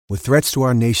With threats to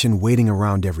our nation waiting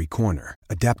around every corner,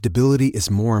 adaptability is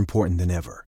more important than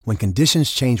ever. When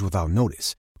conditions change without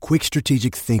notice, quick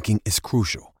strategic thinking is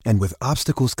crucial. And with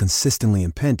obstacles consistently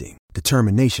impending,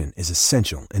 determination is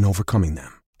essential in overcoming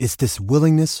them. It's this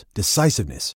willingness,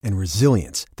 decisiveness, and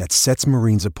resilience that sets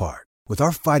Marines apart. With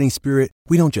our fighting spirit,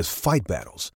 we don't just fight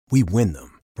battles, we win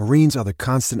them. Marines are the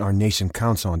constant our nation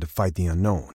counts on to fight the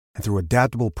unknown. And through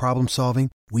adaptable problem solving,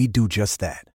 we do just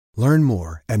that. Learn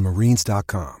more at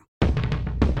marines.com.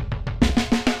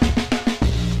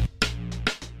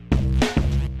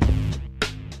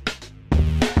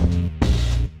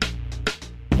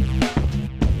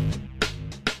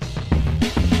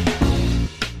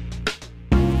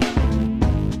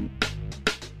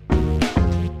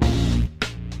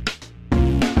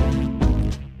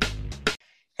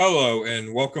 Hello,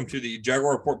 and welcome to the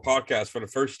Jaguar Report podcast for the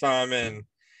first time, and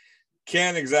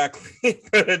can't exactly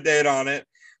put a date on it.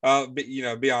 But,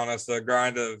 be honest, the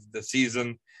grind of the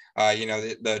season,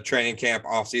 the training camp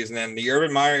off season and the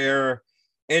Urban Meyer era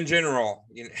in general,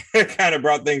 kind of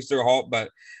brought things to a halt.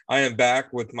 But I am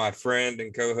back with my friend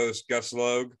and co-host Gus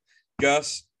Logue.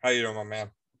 Gus, how you doing, my man?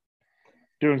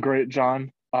 Doing great,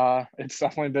 John. It's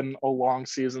definitely been a long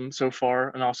season so far,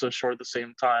 and also short at the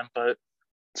same time. But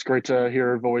it's great to hear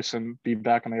your voice and be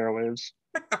back on the airwaves.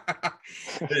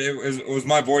 Was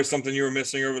my voice something you were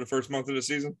missing over the first month of the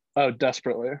season? Oh,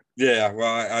 desperately. Yeah,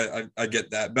 well, I get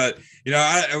that. But,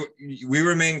 we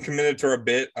remain committed to our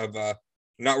bit of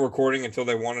not recording until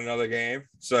they won another game.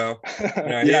 So,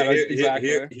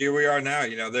 exactly. Here we are now.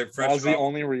 They're fresh. That was the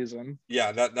only reason.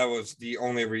 Yeah, that was the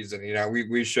only reason.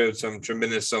 We showed some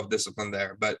tremendous self-discipline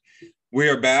there. But we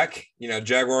are back.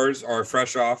 Jaguars are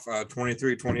fresh off a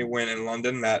 23-20 win in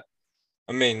London. That,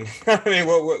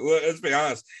 let's be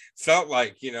honest, felt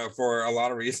like, for a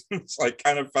lot of reasons,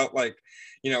 kind of felt like,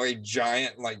 a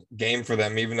giant game for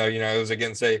them, even though, it was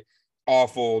against a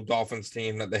awful Dolphins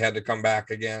team that they had to come back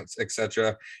against,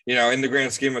 etc. In the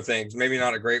grand scheme of things, maybe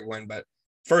not a great win, but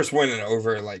first win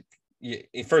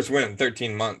in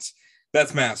 13 months.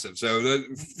 That's massive. So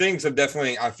the things have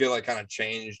definitely, I feel like, kind of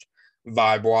changed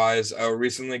vibe-wise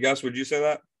recently. Gus, would you say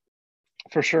that?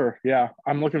 For sure, yeah.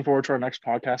 I'm looking forward to our next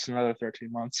podcast in another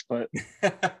 13 months. But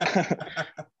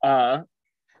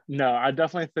no, I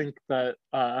definitely think that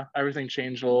everything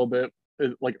changed a little bit.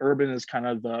 Urban is kind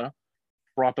of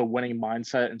brought the winning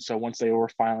mindset, and so once they were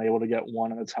finally able to get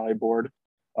one on the tally board,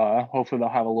 hopefully they'll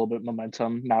have a little bit of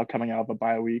momentum now coming out of a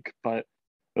bye week. But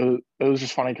it was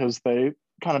just funny because they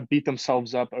kind of beat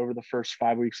themselves up over the first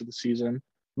 5 weeks of the season,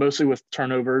 mostly with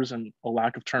turnovers and a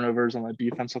lack of turnovers on the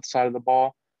defensive side of the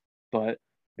ball. But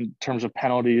in terms of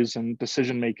penalties and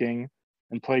decision-making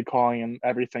and play calling and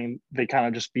everything, they kind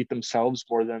of just beat themselves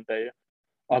more than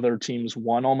other teams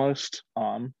won almost.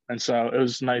 And so it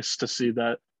was nice to see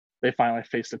that they finally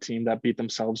faced a team that beat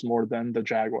themselves more than the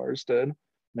Jaguars did.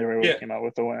 They were able to come out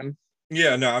with a win.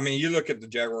 Yeah, no, you look at the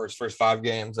Jaguars' first 5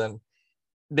 games, and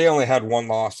they only had one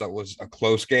loss that was a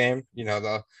close game,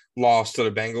 the loss to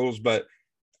the Bengals. But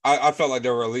I felt like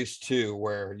there were at least 2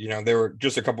 where, they were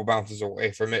just a couple bounces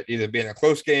away from it either being a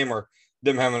close game or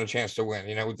them having a chance to win.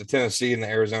 With the Tennessee and the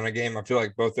Arizona game, I feel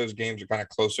like both those games are kind of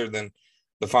closer than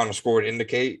the final score would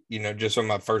indicate, just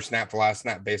from a first snap to last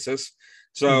snap basis.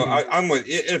 So I'm with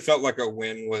it. It felt like a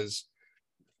win was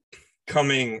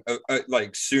coming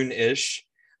soon-ish.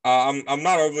 I'm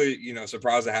not overly,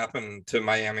 surprised it happened to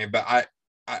Miami, but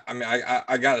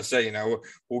I got to say,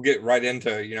 we'll get right into,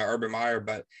 Urban Meyer,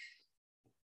 but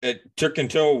it took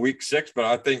until week 6, but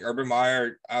I think Urban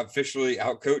Meyer officially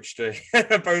outcoached an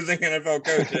opposing NFL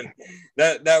coach. And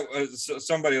that was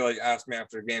somebody asked me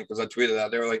after the game, because I tweeted that.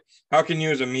 They were like, how can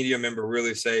you as a media member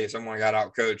really say someone got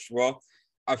outcoached? Well,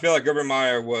 I feel like Urban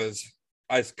Meyer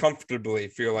I comfortably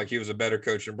feel like he was a better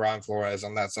coach than Brian Flores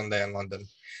on that Sunday in London.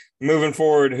 Moving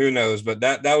forward, who knows? But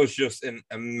that was just an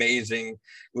amazingly.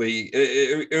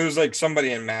 It was like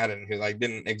somebody in Madden who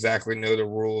didn't exactly know the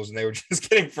rules, and they were just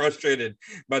getting frustrated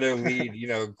by their lead,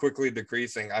 quickly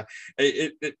decreasing.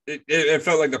 It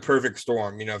felt like the perfect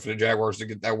storm, for the Jaguars to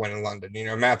get that win in London.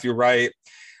 Matthew Wright,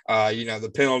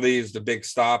 the penalties, the big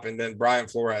stop, and then Brian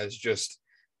Flores just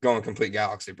going complete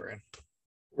galaxy brain.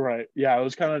 Right. Yeah, it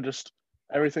was kind of just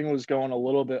everything was going a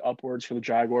little bit upwards for the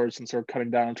Jaguars since they're cutting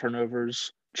down on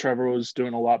turnovers. Trevor was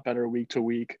doing a lot better week to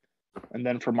week. And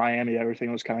then for Miami,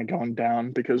 everything was kind of going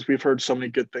down because we've heard so many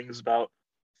good things about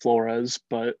Flores.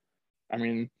 But,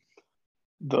 the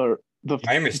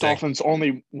Dolphins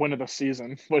only win of the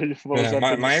season.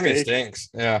 Miami stinks.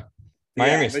 Yeah.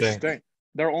 Miami stinks.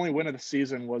 Their only win of the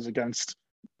season was against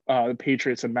the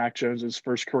Patriots and Mac Jones's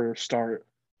first career start.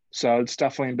 So it's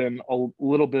definitely been a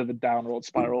little bit of a downward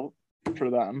spiral for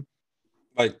them.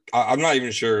 Like I'm not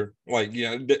even sure. Like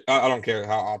I don't care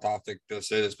how authentic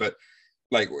this is, but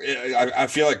like I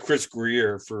feel like Chris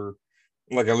Greer for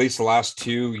like at least the last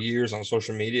 2 years on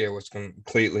social media was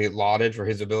completely lauded for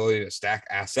his ability to stack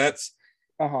assets.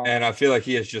 Uh-huh. And I feel like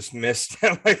he has just missed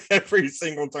like every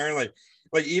single turn. Like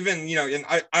even, and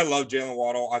I love Jalen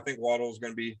Waddle. I think Waddle is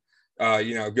going to be,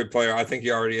 a good player. I think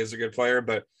he already is a good player.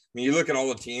 But when you look at all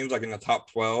the teams like in the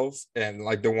top 12 and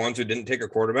like the ones who didn't take a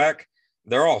quarterback,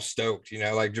 they're all stoked,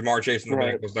 like Jamar Chase and the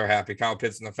Right. Bengals, they're happy. Kyle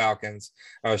Pitts and the Falcons,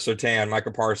 Sertan,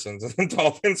 Micah Parsons, and the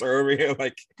Dolphins are over here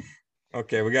like,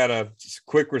 okay, we got a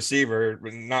quick receiver,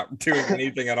 not doing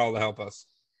anything at all to help us.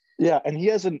 Yeah, and he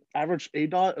has an average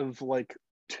ADOT of like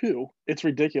 2. It's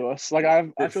ridiculous. Like I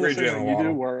feel the Free same way Jalen you do,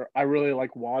 Waddle. where I really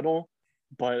like Waddle,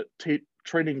 but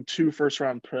trading 2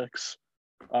 first-round picks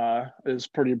is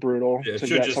pretty brutal Yeah, to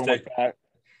get someone like that.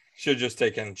 should just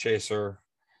taken Chaser,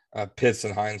 Pitts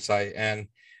in hindsight, and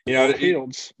Or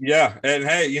Fields. yeah, and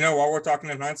hey, while we're talking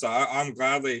in hindsight, I'm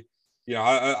gladly,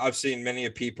 I've seen many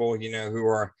of people, who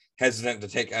are hesitant to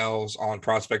take L's on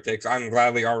prospect takes. I'm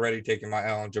gladly already taking my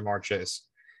L on Jamar Chase.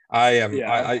 I am.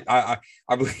 Yeah.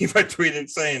 I believe I tweeted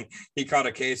saying he caught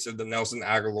a case of the Nelson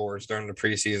Aguilars during the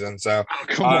preseason. So Oh,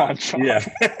 come on, Sean. yeah.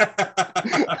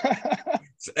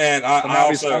 And I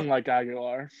he's also unlike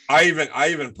Aguilar. I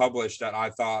even published that I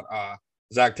thought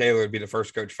Zach Taylor would be the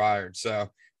first coach fired. So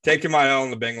taking my L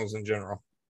on the Bengals in general.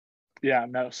 Yeah,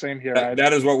 no, same here.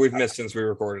 That is what we've missed since we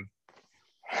recorded.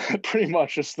 Pretty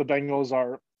much just the Bengals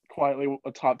are quietly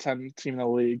a top 10 team in the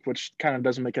league, which kind of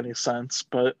doesn't make any sense,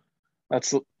 but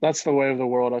that's the way of the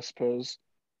world, I suppose.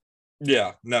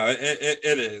 Yeah, no, it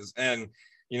is. And,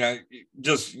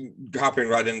 just hopping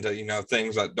right into,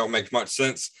 things that don't make much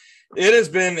sense. It has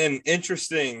been an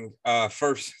interesting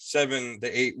first 7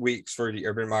 to 8 weeks for the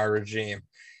Urban Meyer regime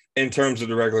in terms of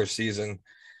the regular season.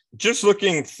 Just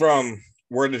looking from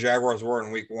where the Jaguars were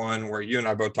in week 1, where you and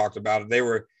I both talked about it,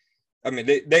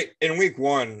 they in week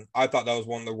 1, I thought that was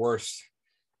one of the worst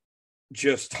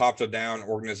just top to down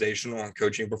organizational and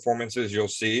coaching performances you'll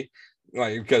see.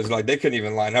 Because they couldn't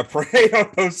even line up right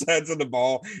on both sides of the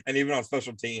ball, and even on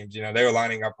special teams, they were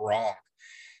lining up wrong.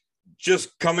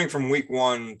 Just coming from week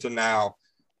 1 to now,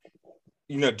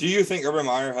 do you think Urban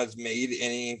Meyer has made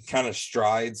any kind of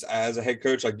strides as a head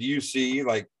coach? Like, do you see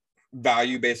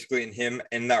value basically in him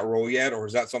in that role yet, or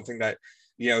is that something that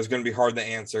is going to be hard to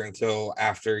answer until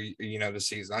after the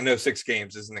season? I know 6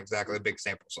 games isn't exactly a big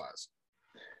sample size.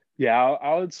 Yeah,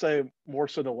 I would say more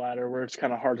so the latter, where it's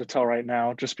kind of hard to tell right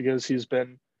now, just because he's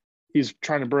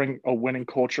trying to bring a winning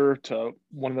culture to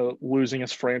one of the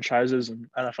losingest franchises in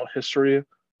NFL history,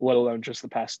 let alone just the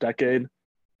past decade.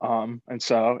 And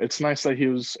so it's nice that he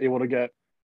was able to get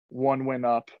 1 win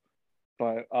up,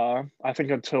 but I think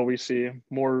until we see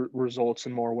more results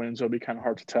and more wins, it'll be kind of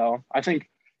hard to tell. I think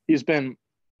he's been,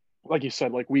 like you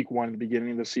said, like week 1 at the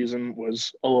beginning of the season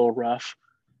was a little rough.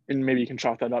 And maybe you can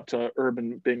chalk that up to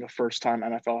Urban being a first-time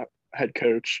NFL head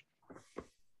coach.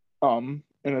 And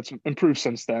it's improved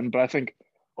since then. But I think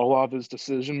a lot of his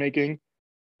decision-making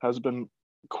has been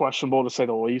questionable, to say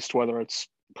the least, whether it's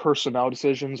personnel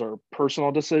decisions or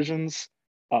personal decisions.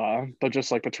 But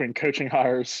just between coaching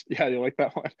hires, yeah, you like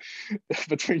that one?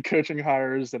 Between coaching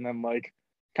hires and then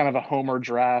kind of a homer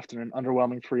draft and an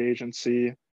underwhelming free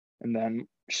agency, and then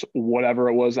whatever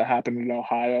it was that happened in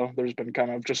Ohio, there's been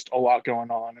kind of just a lot going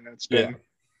on, and it's been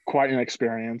quite an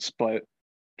experience. But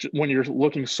when you're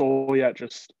looking solely at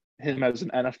just him as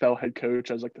an NFL head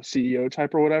coach, as the CEO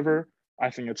type or whatever, I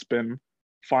think it's been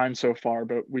fine so far,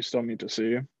 but we still need to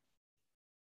see.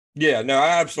 Yeah, no,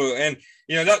 absolutely. And,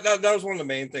 that was one of the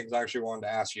main things I actually wanted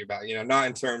to ask you about, not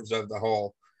in terms of the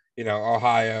whole,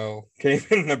 Ohio,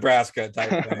 Nebraska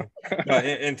type thing, but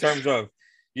in terms of,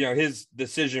 his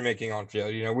decision-making on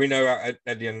field. We know at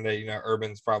the end of the day,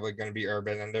 Urban's probably going to be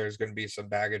Urban, and there's going to be some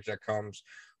baggage that comes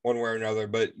one way or another.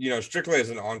 But, strictly as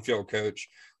an on-field coach,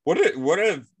 what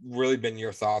have really been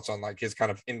your thoughts on his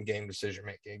kind of in-game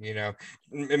decision-making,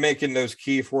 making those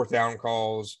key 4th down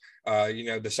calls,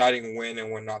 deciding when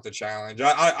and when not to challenge?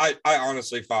 I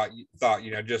honestly thought,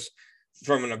 just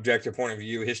from an objective point of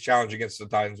view, his challenge against the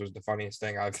Titans was the funniest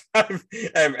thing I've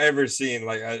ever seen.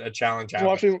 A challenge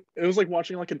happen. It was like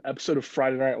watching an episode of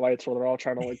Friday Night Lights where they're all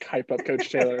trying to hype up Coach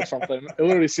Taylor or something. It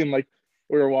literally seemed like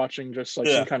we were watching just some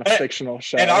kind of fictional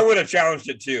show. And I would have challenged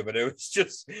it too, but it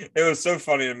was so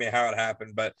funny to me how it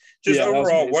happened. But just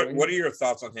overall, what are your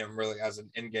thoughts on him really as an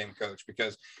in-game coach?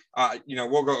 Because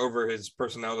we'll go over his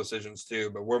personnel decisions too,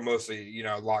 but we're mostly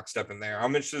lockstep in there.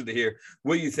 I'm interested to hear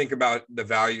what you think about the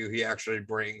value he actually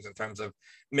brings in terms of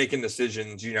making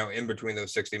decisions, in between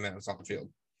those 60 minutes on the field.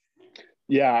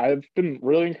 Yeah, I've been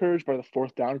really encouraged by the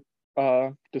 4th down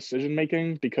decision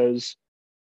making, because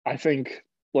I think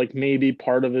like maybe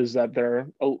part of it is that they're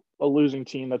a losing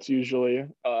team that's usually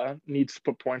needs to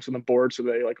put points on the board, so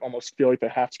they like almost feel like they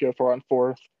have to go for it on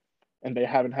fourth, and they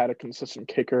haven't had a consistent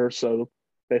kicker, so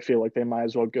they feel like they might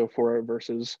as well go for it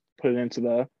versus put it into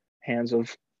the hands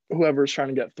of whoever's trying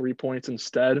to get 3 points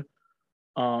instead.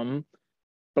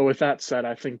 But with that said,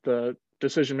 I think the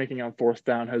decision making on fourth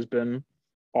down has been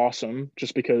awesome,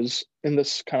 just because in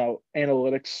this kind of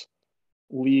analytics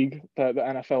league that the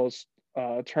NFL is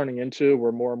turning into,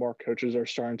 where more and more coaches are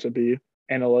starting to be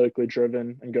analytically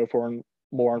driven and go for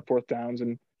more on fourth downs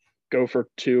and go for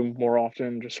two more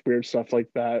often, just weird stuff like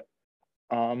that.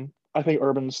 I think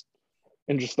Urban's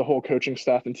and just the whole coaching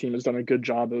staff and team has done a good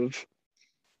job of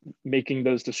making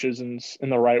those decisions in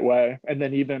the right way. And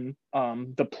then even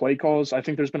the play calls, I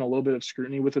think there's been a little bit of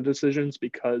scrutiny with the decisions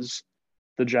because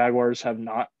the Jaguars have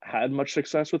not had much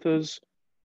success with those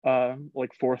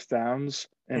like fourth downs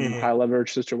in high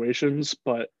leverage situations.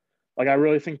 But like, I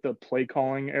really think the play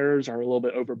calling errors are a little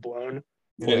bit overblown.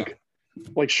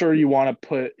 Like sure, you want to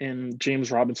put in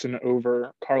James Robinson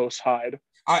over Carlos Hyde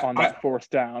on that fourth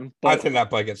down, but I think that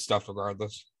play gets stuffed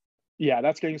regardless. Yeah,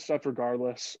 that's getting stuffed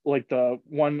regardless. Like the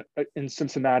one in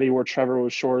Cincinnati where Trevor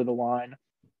was short of the line,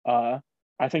 I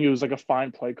think it was like a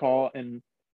fine play call, and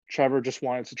Trevor just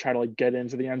wanted to try to like get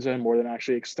into the end zone more than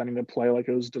actually extending the play like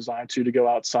it was designed to go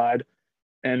outside.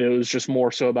 And it was just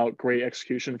more so about great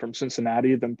execution from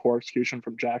Cincinnati than poor execution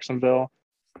from Jacksonville.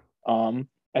 And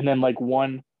then like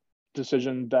one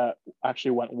decision that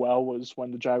actually went well was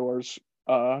when the Jaguars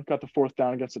got the fourth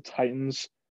down against the Titans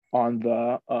on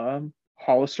the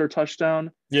Hollister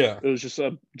touchdown. Yeah, it was just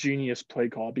a genius play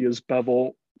call because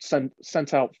Bevel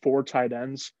sent out 4 tight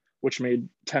ends, which made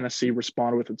Tennessee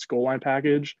respond with its goal line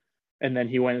package, and then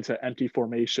he went into empty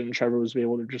formation. Trevor was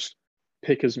able to just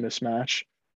pick his mismatch,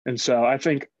 and so I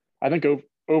think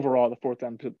overall the fourth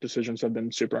down decisions have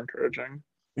been super encouraging.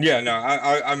 Yeah, no,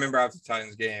 I remember after the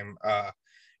Titans game,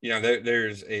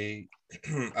 there's a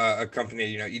a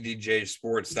company, EDJ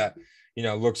Sports, that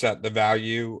looks at the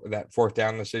value that fourth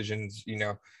down decisions,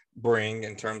 bring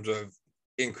in terms of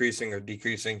increasing or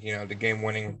decreasing, the game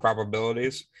winning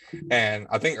probabilities. And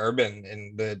I think Urban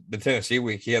in the Tennessee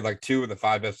week, he had like 2 of the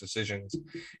 5 best decisions.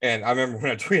 And I remember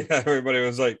when I tweeted that, everybody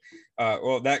was like,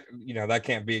 well, that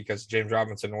can't be because James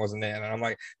Robinson wasn't in. And I'm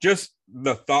like, just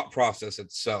the thought process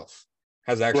itself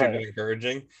has actually been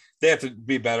encouraging. They have to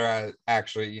be better at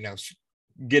actually,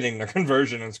 getting the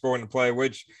conversion and scoring the play,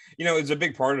 which, is a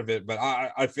big part of it. But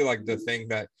I feel like the thing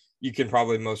that you can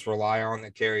probably most rely on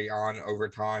that carry on over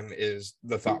time is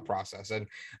the thought process. And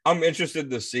I'm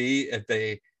interested to see if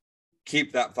they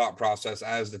keep that thought process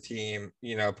as the team,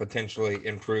 potentially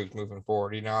improves moving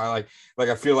forward. I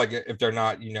feel like if they're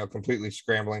not, completely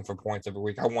scrambling for points every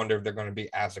week, I wonder if they're going to be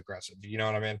as aggressive. You know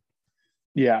what I mean?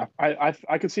 Yeah,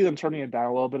 I could see them turning it down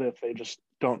a little bit if they just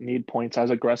don't need points as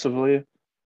aggressively.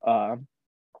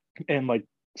 And like,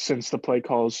 since the play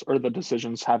calls or the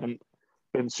decisions haven't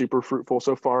been super fruitful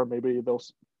so far, maybe they'll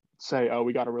say, oh,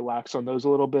 we got to relax on those a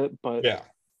little bit. But yeah,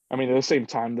 I mean, at the same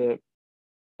time, the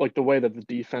way that the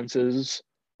defense is,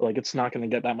 like, it's not going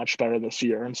to get that much better this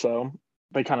year. And so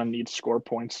they kind of need to score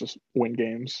points to win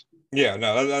games. Yeah,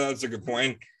 no, that's a good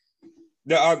point.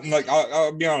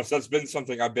 I'll be honest, that's been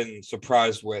something I've been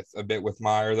surprised with a bit with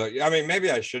Meyer. I mean,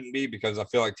 maybe I shouldn't be, because I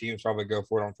feel like teams probably go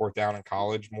for it on fourth down in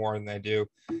college more than they do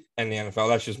in the NFL.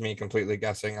 That's just me completely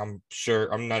guessing. I'm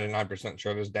 99%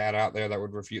 sure there's data out there that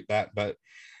would refute that. But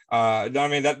I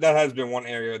mean, that has been one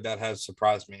area that has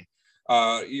surprised me.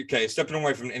 Okay, stepping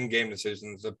away from in-game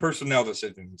decisions, the personnel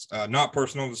decisions, not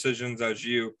personal decisions as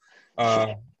you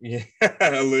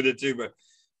alluded to, but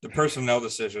the personnel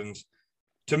decisions.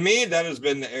 To me, that has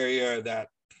been the area that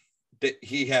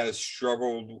he has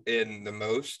struggled in the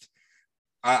most.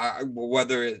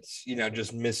 Whether it's,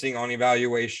 just missing on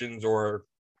evaluations, or,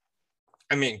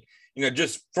 I mean,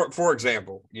 just for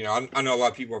example, I know a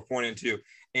lot of people are pointing to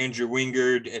Andrew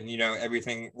Wingard and,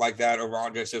 everything like that over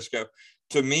Andre Sisco.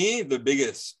 To me, the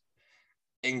biggest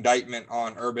indictment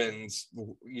on Urban's,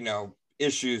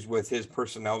 issues with his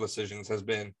personnel decisions has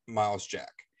been Miles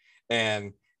Jack.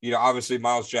 And, obviously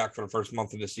Miles Jack for the first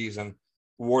month of the season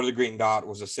wore the green dot,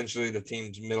 was essentially the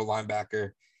team's middle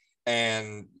linebacker.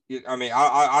 And I mean,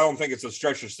 I don't think it's a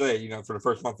stretch to say, for the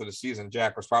first month of the season,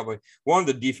 Jack was probably one of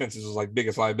the defense's like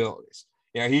biggest liabilities.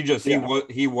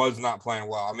 He was not playing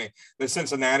well. I mean, the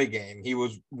Cincinnati game, he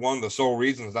was one of the sole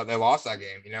reasons that they lost that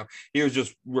game. He was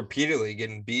just repeatedly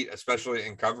getting beat, especially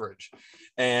in coverage.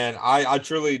 And I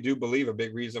truly do believe a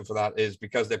big reason for that is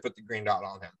because they put the green dot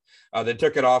on him. They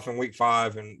took it off in week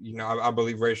 5, and I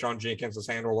believe Rayshon Jenkins has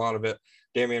handled a lot of it.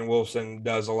 Damian Wilson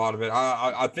does a lot of it.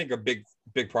 I think a big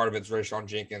part of it's Rayshon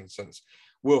Jenkins, since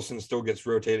Wilson still gets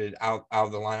rotated out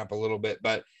of the lineup a little bit.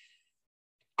 But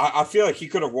I feel like he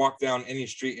could have walked down any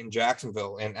street in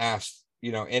Jacksonville and asked,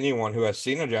 anyone who has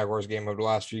seen a Jaguars game over the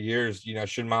last few years,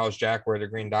 should Miles Jack wear the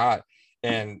green dot?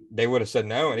 And they would have said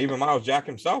no. And even Miles Jack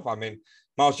himself,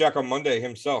 Miles Jack on Monday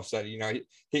himself said,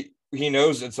 he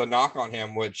knows it's a knock on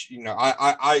him, which,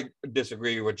 I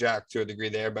disagree with Jack to a degree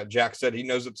there, but Jack said he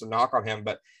knows it's a knock on him,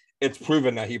 but it's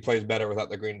proven that he plays better without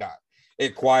the green dot.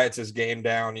 It quiets his game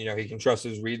down. He can trust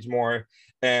his reads more.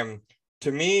 And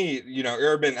to me,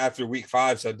 Urban after week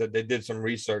 5 said that they did some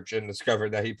research and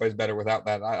discovered that he plays better without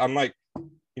that. I'm like,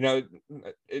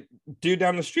 dude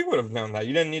down the street would have known that.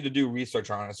 You didn't need to do research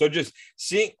on it. So just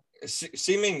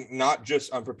seeming not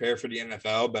just unprepared for the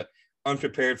NFL, but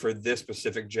unprepared for this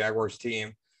specific Jaguars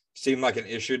team seemed like an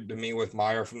issue to me with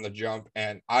Meyer from the jump.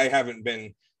 And I haven't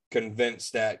been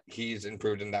convinced that he's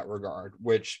improved in that regard,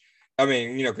 which,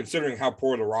 considering how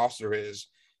poor the roster is,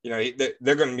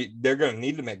 they're going to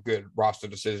need to make good roster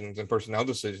decisions and personnel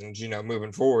decisions,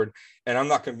 moving forward. And I'm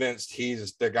not convinced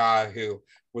he's the guy who,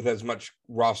 with as much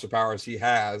roster power as he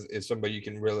has, is somebody you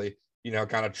can really,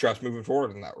 kind of trust moving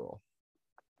forward in that role.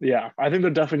 Yeah, I think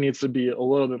there definitely needs to be a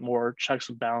little bit more checks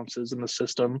and balances in the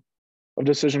system of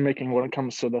decision-making when it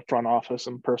comes to the front office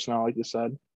and personnel, like you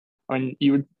said.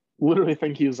 You would literally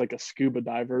think he's like a scuba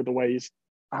diver, the way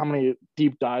how many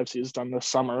deep dives he's done this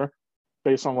summer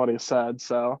based on what he said.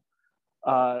 So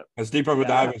as deep of a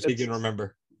dive as he can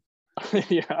remember.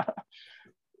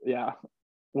 Yeah.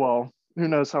 Well, who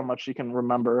knows how much he can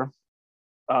remember.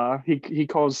 He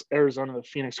calls Arizona the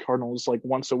Phoenix Cardinals like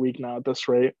once a week now at this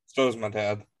rate. So is my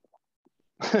dad.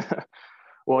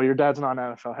 Well, your dad's not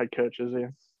an NFL head coach, is he?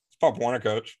 It's Pop Warner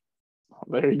coach.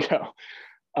 There you go.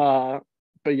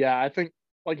 But yeah, I think,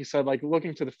 like you said, like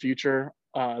looking to the future,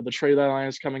 the trade deadline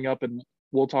is coming up, and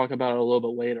we'll talk about it a little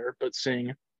bit later, but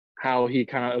seeing how he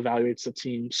kind of evaluates the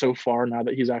team so far now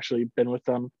that he's actually been with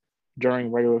them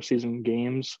during regular season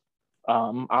games.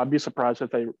 I'd be surprised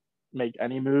if they make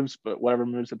any moves, but whatever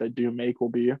moves that they do make will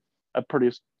be a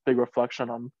pretty big reflection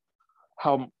on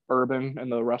how Urban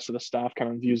and the rest of the staff kind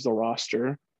of views the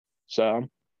roster. So,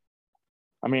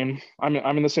 I'm in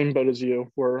the same boat as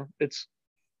you, where it's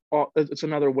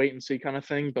another wait and see kind of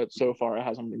thing, but so far it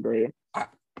hasn't been great.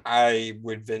 I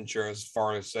would venture as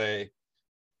far as say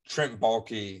Trent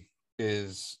Baalke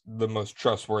is the most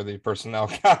trustworthy personnel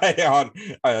guy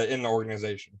in the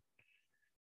organization.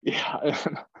 Yeah.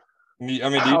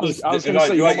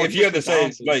 If you had to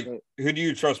say, like, who do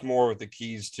you trust more with the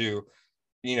keys to,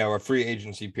 a free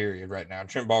agency period right now,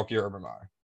 Trent Baalke or Urban Meyer?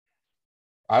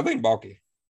 I think Baalke.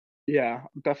 Yeah,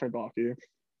 definitely Baalke.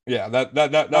 Yeah, not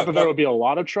that there would be a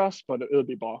lot of trust, but it would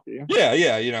be Baalke.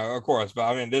 Yeah, of course.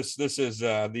 But this is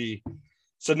the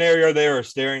scenario they are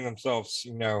staring themselves,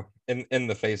 in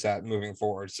the face at moving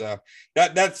forward. So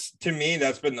that's to me,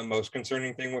 that's been the most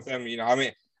concerning thing with them.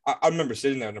 I remember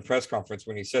sitting there in the press conference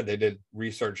when he said they did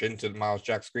research into the Miles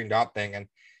Jack screen dot thing, and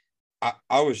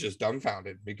I was just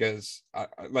dumbfounded because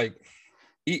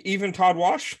even Todd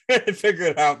Wash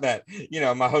figured out that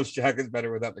Miles Jack is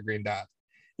better without the green dot.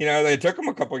 They took him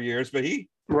a couple of years, but he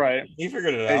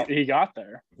figured it out. He got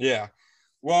there. Yeah.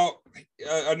 Well,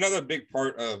 another big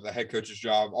part of the head coach's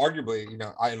job, arguably,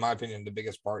 in my opinion, the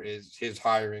biggest part is his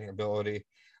hiring ability,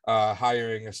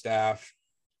 hiring a staff.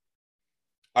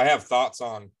 I have thoughts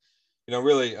on,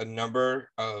 really a number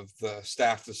of the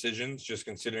staff decisions, just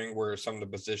considering where some of the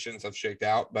positions have shaked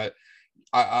out. But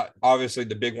I obviously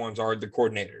the big ones are the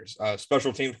coordinators,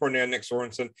 special teams coordinator Nick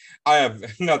Sorensen. I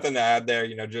have nothing to add there.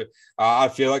 I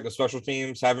feel like the special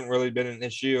teams haven't really been an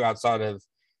issue outside of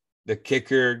the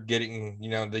kicker getting,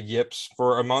 the yips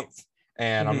for a month.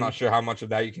 And I'm not sure how much of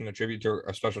that you can attribute to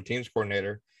a special teams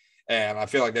coordinator. And I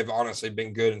feel like they've honestly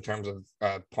been good in terms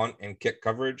of punt and kick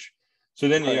coverage. So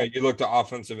then, you look to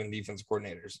offensive and defensive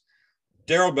coordinators.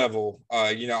 Darrell Bevel,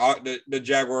 the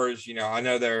Jaguars, I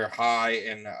know they're high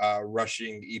in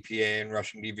rushing EPA and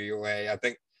rushing DVOA. I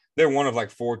think they're one of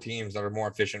like 4 teams that are more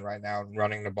efficient right now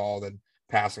running the ball than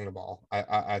passing the ball.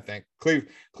 I think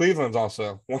Cleveland's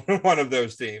also one of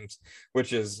those teams,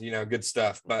 which is, good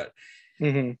stuff. But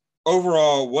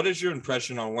overall, what is your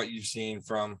impression on what you've seen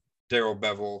from Darrell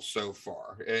Bevel so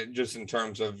far, just in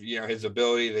terms of, his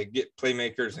ability to get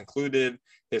playmakers included,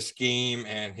 his scheme,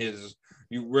 and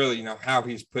how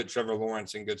he's put Trevor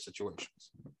Lawrence in good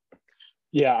situations?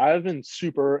 Yeah, I've been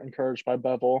super encouraged by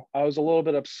Bevel. I was a little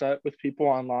bit upset with people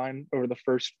online over the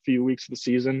first few weeks of the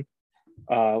season,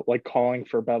 calling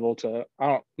for Bevel to,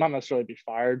 not necessarily be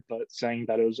fired, but saying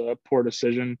that it was a poor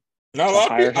decision to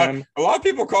hire him. A lot of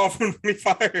people call for him to be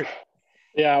fired.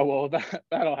 Yeah, well,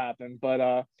 that'll happen.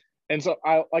 But and so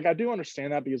I do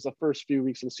understand that because the first few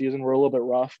weeks of the season were a little bit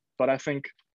rough. But I think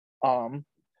um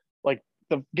like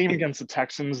the game against the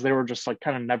Texans, they were just like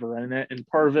kind of never in it. And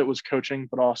part of it was coaching,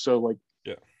 but also like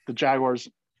Yeah. the Jaguars,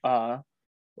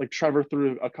 like Trevor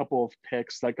threw a couple of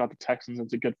picks that got the Texans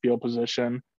into good field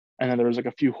position. And then there was like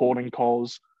a few holding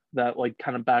calls that like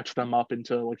kind of backed them up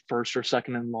into like first or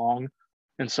second and long.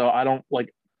 And so I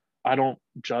don't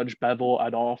judge Bevel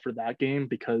at all for that game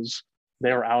because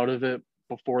they were out of it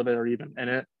before they were even in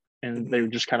it. And they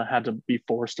just kind of had to be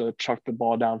forced to chuck the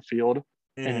ball downfield.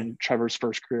 And Mm-hmm. in Trevor's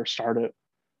first career start, it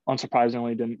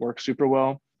unsurprisingly didn't work super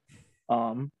well.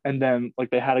 And then like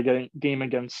they had a game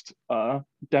against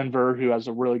Denver, who has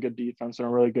a really good defense and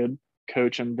a really good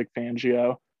coach in Vic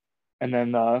Fangio. And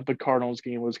then the Cardinals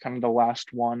game was kind of the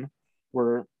last one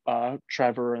where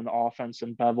Trevor and the offense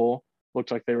and Bevel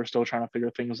looked like they were still trying to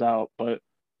figure things out. But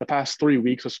the past 3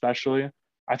 weeks, especially,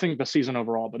 I think the season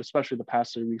overall, but especially the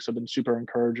past 3 weeks have been super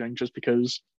encouraging just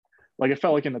because like it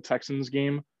felt like in the Texans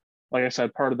game, like I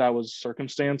said, part of that was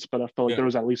circumstance, but I felt like Yeah. there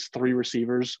was at least three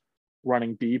receivers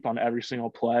running deep on every single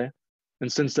play.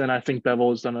 And since then, I think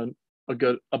Bevel has done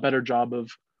a better job of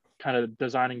kind of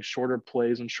designing shorter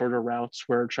plays and shorter routes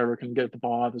where Trevor can get the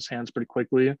ball out of his hands pretty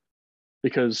quickly.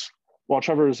 Because while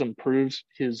Trevor has improved,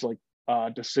 his like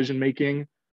decision making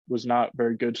was not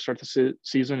very good to start the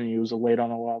season, and he was late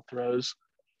on a lot of throws.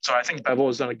 So I think Bevel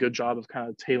has done a good job of kind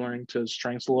of tailoring to his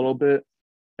strengths a little bit,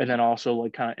 and then also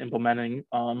like kind of implementing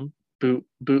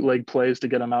bootleg plays to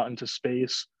get him out into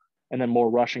space, and then more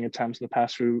rushing attempts in the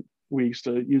past few weeks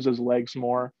to use his legs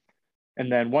more.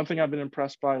 And then one thing I've been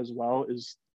impressed by as well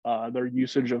is their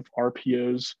usage of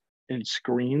RPOs in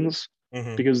screens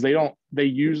Mm-hmm. because they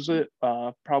use it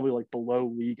probably like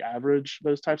below league average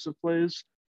those types of plays,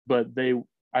 but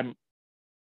I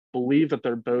believe that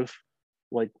they're both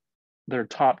like they're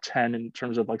top 10 in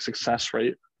terms of like success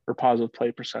rate or positive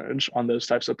play percentage on those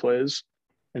types of plays.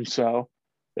 And so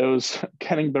it was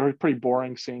getting pretty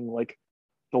boring seeing like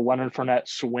the Leonard Fournette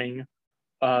swing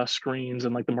screens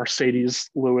and like the Mercedes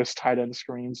Lewis tight end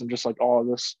screens and just like all of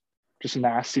this just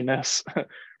nastiness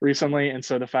recently. And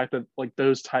so the fact that like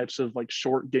those types of like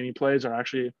short gimme plays are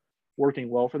actually working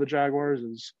well for the Jaguars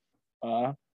is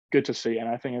good to see. And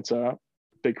I think it's a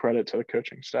big credit to the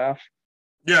coaching staff.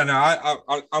 Yeah,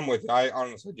 no, I'm with you. I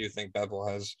honestly do think Bevel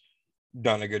has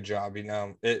done a good job.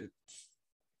 It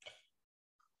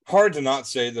hard to not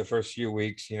say the first few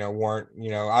weeks, weren't,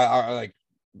 I like,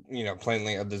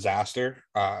 plainly a disaster.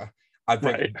 I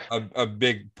think Right. a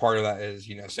big part of that is,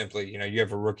 simply, you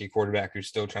have a rookie quarterback who's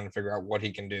still trying to figure out what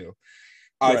he can do.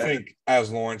 I Right. think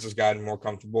as Lawrence has gotten more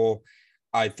comfortable,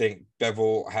 I think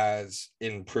Bevel has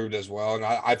improved as well. And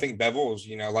I think Bevel's,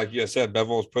 like you said,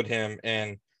 Bevel's put him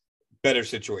in better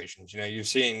situations. You've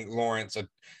seen Lawrence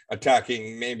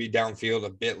attacking maybe downfield a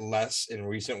bit less in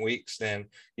recent weeks than,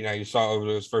 you saw over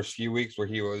those first few weeks where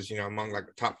he was, among like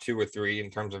the top 2 or 3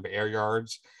 in terms of air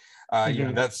yards.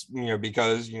 Mm-hmm. That's,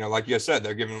 because, like you said,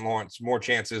 they're giving Lawrence more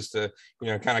chances to,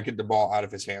 kind of get the ball out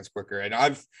of his hands quicker. And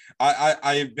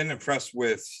I've been impressed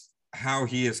with how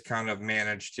he has kind of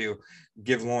managed to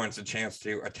give Lawrence a chance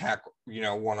to attack,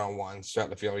 one-on-ones throughout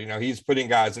the field. He's putting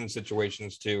guys in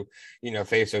situations to,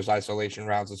 face those isolation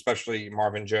routes, especially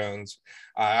Marvin Jones.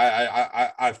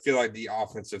 I feel like the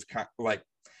offensive like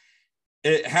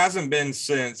it hasn't been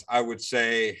since I would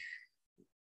say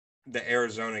the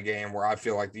Arizona game where I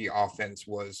feel like the offense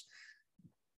was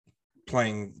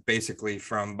playing basically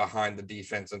from behind the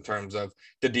defense in terms of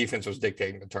the defense was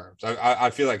dictating the terms. I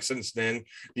feel like since then,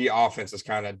 the offense has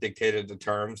kind of dictated the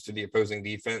terms to the opposing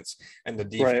defense, and the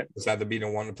defense Right. has had to be the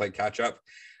one to play catch up.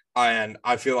 And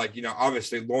I feel like,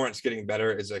 obviously Lawrence getting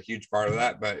better is a huge part of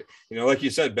that. But, like you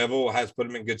said, Bevel has put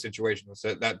him in good situations.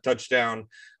 That touchdown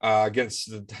against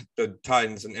the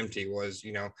Titans and empty was,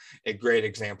 a great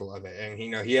example of it. And,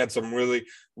 he had some really,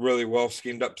 really well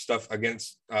schemed up stuff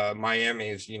against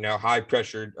Miami's, high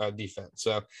pressured defense.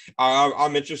 So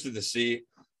I'm interested to see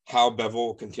how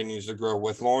Bevel continues to grow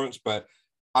with Lawrence. But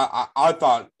I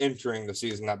thought entering the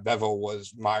season that Bevel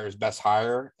was Meyer's best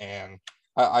hire, and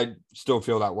I still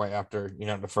feel that way after,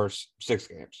 the first 6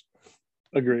 games.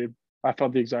 Agreed. I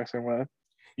felt the exact same way.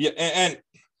 Yeah. And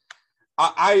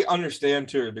I understand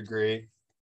to a degree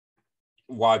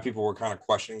why people were kind of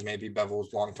questioning maybe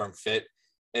Bevel's long-term fit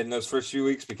in those first few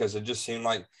weeks because it just seemed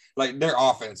like their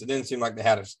offense, it didn't seem like they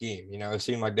had a scheme. It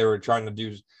seemed like they were trying to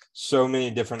do so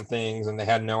many different things and they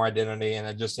had no identity. And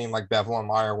it just seemed like Bevel and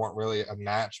Meyer weren't really a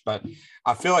match. But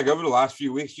I feel like over the last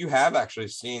few weeks, you have actually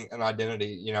seen an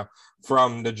identity,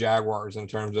 from the Jaguars in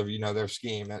terms of, their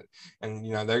scheme. And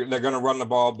they're going to run the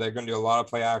ball. They're going to do a lot of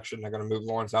play action. They're going to move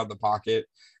Lawrence out of the pocket.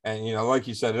 And, like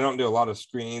you said, they don't do a lot of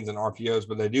screens and RPOs,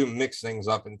 but they do mix things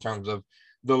up in terms of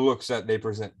the looks that they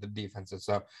present the defenses.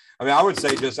 So, I would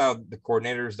say just out of the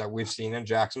coordinators that we've seen in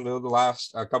Jacksonville the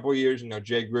last couple of years,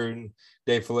 Jay Gruden,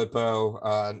 Dave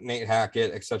Filippo, Nate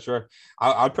Hackett, etc.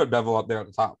 I'd put Bevel up there at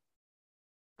the top.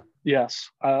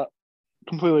 Yes,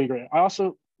 completely agree. I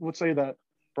also would say that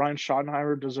Brian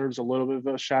Schottenheimer deserves a little bit of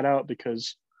a shout out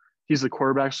because he's the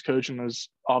quarterback's coach and has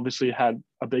obviously had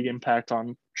a big impact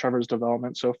on Trevor's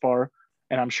development so far.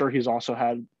 And I'm sure he's also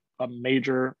had a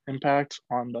major impact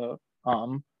on the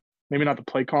maybe not the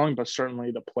play calling, but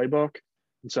certainly the playbook.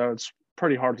 And so it's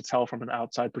pretty hard to tell from an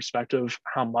outside perspective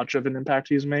how much of an impact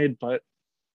he's made. But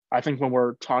I think when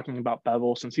we're talking about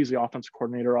Bevel, since he's the offensive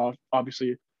coordinator,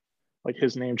 obviously like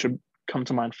his name should come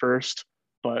to mind first.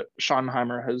 But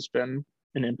Schottenheimer has been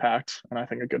an impact, and I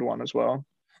think a good one as well.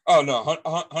 Oh, no,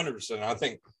 100%. I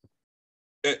think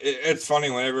it's funny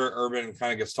whenever Urban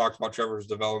kind of gets talked about Trevor's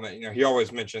development, he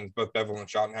always mentions both Bevel and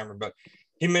Schottenheimer, but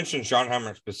he mentioned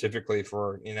Schottenheimer specifically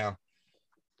for,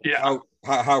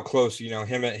 how close,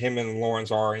 him and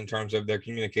Lawrence are in terms of their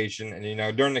communication.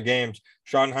 And, during the games,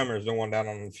 Schottenheimer is the one down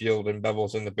on the field and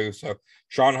Bevel's in the booth. So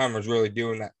Schottenheimer is really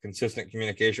doing that consistent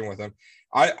communication with him.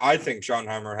 I think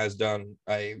Schottenheimer has done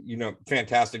a,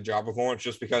 fantastic job with Lawrence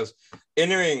just because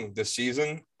entering the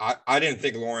season, I didn't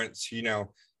think Lawrence,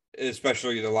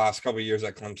 especially the last couple of years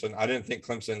at Clemson, I didn't think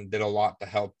Clemson did a lot to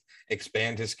help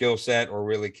expand his skill set or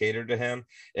really cater to him.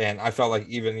 And I felt like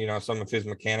even, some of his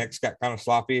mechanics got kind of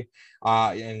sloppy.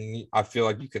 And I feel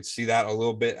like you could see that a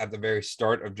little bit at the very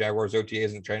start of Jaguars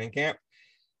OTAs and training camp.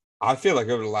 I feel like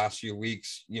over the last few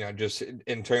weeks, just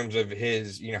in terms of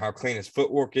his, how clean his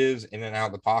footwork is in and out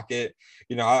of the pocket,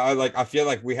 I feel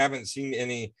like we haven't seen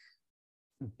any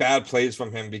bad plays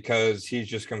from him because he's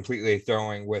just completely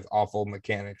throwing with awful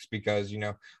mechanics because,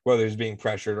 whether he's being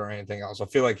pressured or anything else. I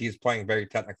feel like he's playing very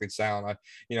technically sound.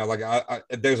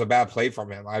 If there's a bad play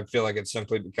from him, I feel like it's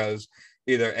simply because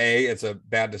either A, it's a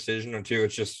bad decision, or two,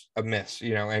 it's just a miss,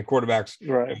 and quarterbacks,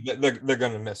 right, they're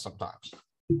going to miss sometimes.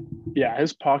 Yeah,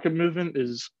 his pocket movement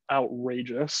is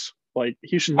outrageous. Like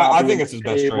he should not I think it's his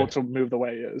best able trait. to move the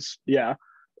way he is. Yeah.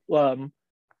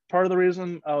 Part of the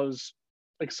reason I was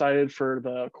excited for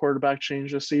the quarterback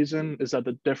change this season is that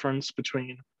the difference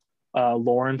between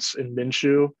Lawrence and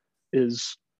Minshew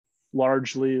is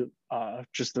largely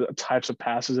just the types of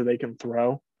passes that they can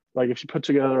throw. Like if you put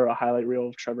together a highlight reel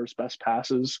of Trevor's best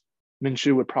passes,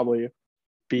 Minshew would probably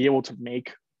be able to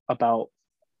make about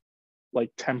like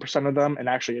 10% of them and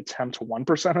actually attempt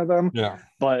 1% of them. Yeah.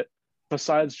 But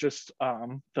besides just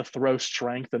the throw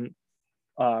strength and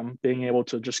being able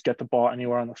to just get the ball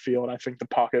anywhere on the field, I think the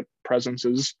pocket presence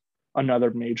is another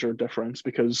major difference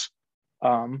because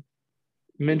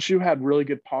Minshew had really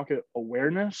good pocket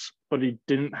awareness, but he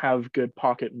didn't have good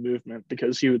pocket movement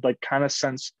because he would like kind of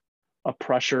sense a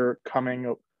pressure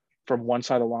coming from one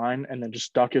side of the line and then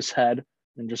just duck his head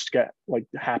and just get like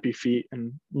happy feet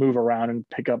and move around and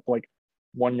pick up like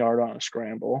 1 yard on a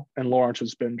scramble. And Lawrence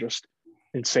has been just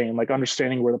insane, like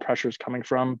understanding where the pressure is coming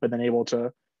from, but then able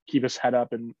to keep his head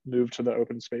up and move to the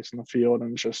open space in the field.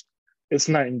 And it's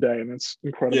night and day, and it's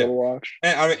incredible to watch.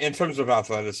 And in terms of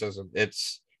athleticism,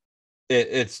 it's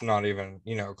not even,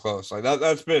 close. Like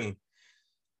that's been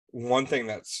one thing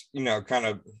that's, kind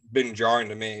of been jarring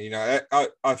to me.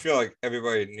 I feel like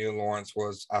everybody knew Lawrence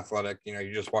was athletic.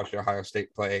 You just watched Ohio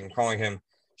State play, and calling him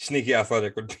sneaky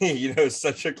athletic would be,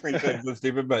 such a cliche, so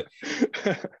stupid, but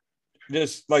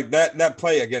just like that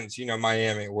play against,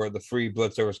 Miami, where the free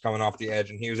blitzer was coming off the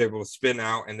edge and he was able to spin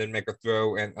out and then make a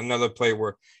throw. And another play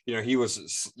where, he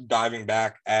was diving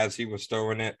back as he was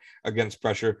throwing it against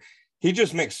pressure. He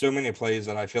just makes so many plays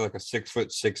that I feel like a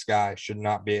 6'6" guy should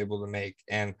not be able to make.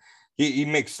 And he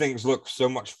makes things look so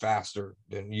much faster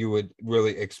than you would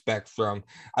really expect from,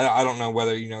 I don't know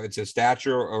whether, it's his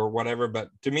stature or whatever, but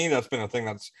to me, that's been a thing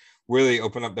that's really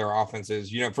opened up their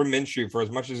offenses. For Minshew, for as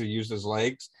much as he used his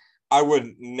legs, I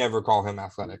would never call him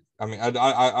athletic. I mean,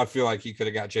 I feel like he could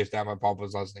have got chased down by Paul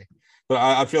Posluszny. But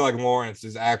I feel like Lawrence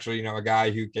is actually, a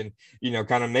guy who can,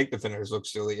 kind of make defenders look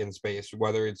silly in space,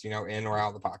 whether it's, in or out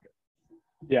of the pocket.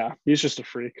 Yeah, he's just a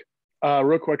freak.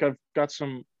 Real quick, I've got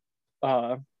some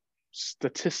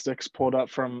statistics pulled up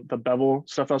from the Bevel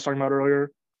stuff I was talking about earlier.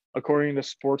 According to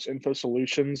Sports Info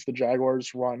Solutions, the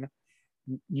Jaguars run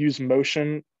use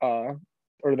motion, or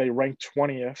they rank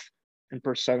 20th in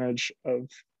percentage of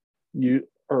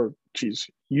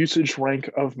usage rank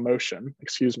of motion,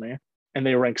 excuse me. And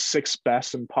they rank 6th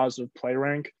best in positive play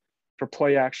rank. For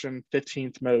play action,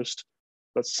 15th most,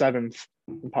 but 7th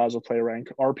in positive play rank.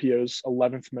 RPOs,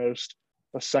 11th most,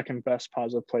 the 2nd best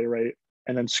positive play rate.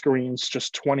 And then screens,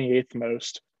 just 28th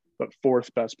most, but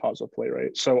 4th best positive play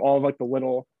rate. So all of like the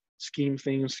little scheme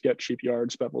things to get cheap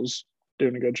yards, Bevel's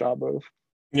doing a good job of.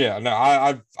 Yeah, no,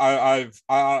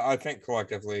 I think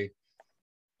collectively,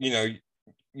 you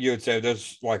would say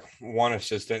there's like one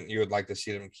assistant you would like to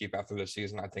see them keep after this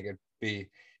season. I think it'd be,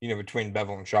 between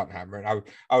Bevel and Schottenheimer. And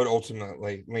I would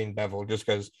ultimately lean Bevel just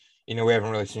because, we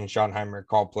haven't really seen Schottenheimer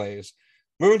call plays.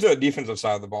 Moving to the defensive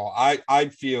side of the ball, I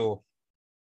feel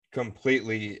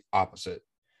completely opposite.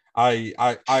 I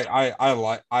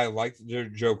like the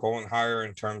Joe Cullen hire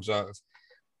in terms of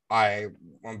I'm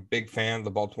a big fan of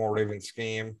the Baltimore Ravens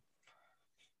scheme.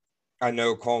 I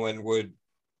know Cullen would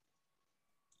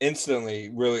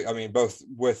instantly really, both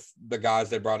with the guys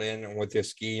they brought in and with his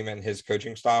scheme and his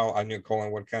coaching style, I knew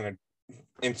Cullen would kind of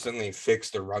instantly fix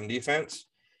the run defense.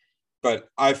 But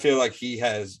I feel like he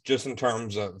has, just in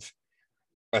terms of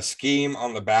a scheme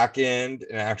on the back end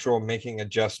and actual making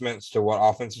adjustments to what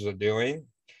offenses are doing,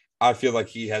 I feel like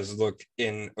he has looked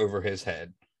in over his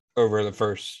head over the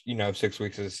first, 6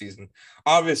 weeks of the season.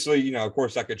 Obviously, of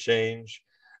course that could change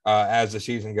as the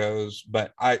season goes,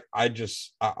 but I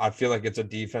feel like it's a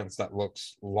defense that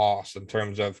looks lost in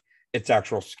terms of its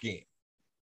actual scheme.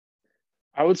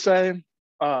 I would say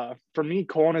for me,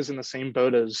 Cullen is in the same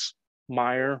boat as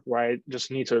Meyer, where I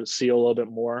just need to see a little bit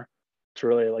more to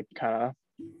really like kind of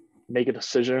make a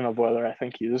decision of whether I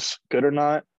think he's good or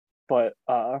not. But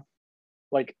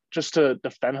like just to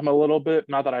defend him a little bit,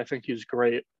 not that I think he's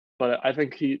great, but I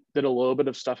think he did a little bit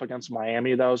of stuff against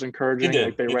Miami that was encouraging.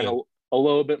 Like they ran a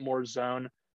little bit more zone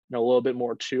and a little bit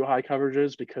more too high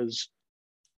coverages because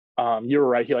you were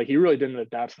right. He really didn't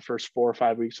adapt the first 4 or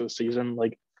 5 weeks of the season.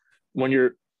 Like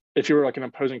if you were like an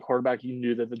opposing quarterback, you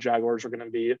knew that the Jaguars were going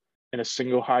to be in a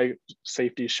single high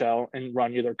safety shell and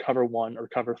run either cover 1 or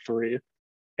cover 3.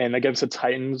 And against the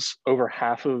Titans, over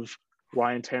half of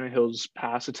Ryan Tannehill's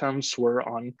pass attempts were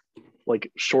on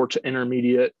like short to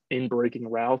intermediate in breaking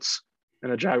routes.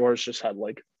 And the Jaguars just had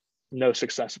like no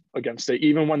success against it.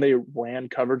 Even when they ran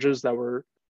coverages that were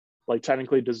like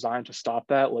technically designed to stop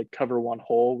that, like cover 1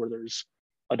 hole where there's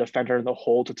a defender in the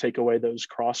hole to take away those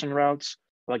crossing routes,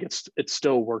 like it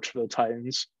still worked for the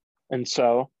Titans. And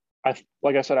so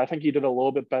like I said, I think he did a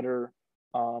little bit better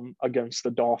against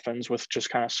the Dolphins with just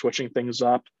kind of switching things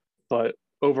up. But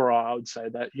overall, I would say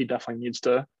that he definitely needs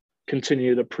to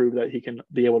continue to prove that he can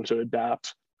be able to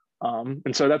adapt.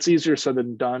 And so that's easier said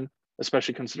than done,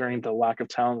 especially considering the lack of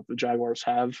talent that the Jaguars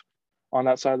have on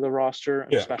that side of the roster,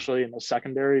 and especially in the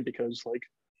secondary, because like,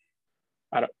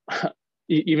 I don't,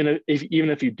 even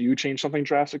if you do change something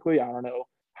drastically, I don't know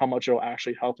how much it'll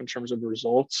actually help in terms of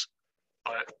results.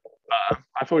 But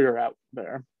I feel you're out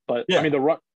there. But I mean,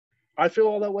 I feel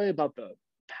all that way about the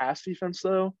pass defense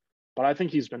though, but I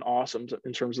think he's been awesome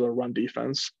in terms of the run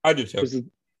defense. I do too.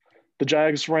 The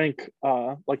Jags rank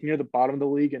like near the bottom of the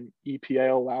league in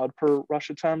EPA allowed per rush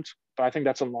attempt, but I think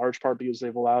that's in large part because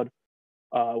they've allowed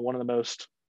one of the most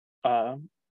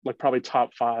like probably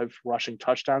top 5 rushing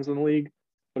touchdowns in the league.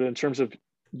 But in terms of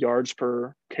yards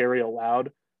per carry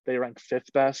allowed, they rank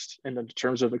 5th best. And in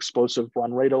terms of explosive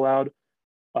run rate allowed,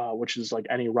 which is like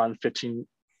any run 15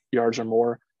 yards or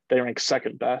more, they rank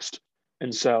 2nd best.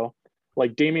 And so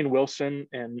like Damian Wilson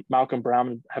and Malcolm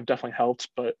Brown have definitely helped,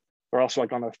 but they're also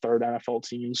like on their 3rd NFL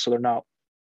team, so they're not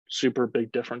super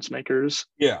big difference makers.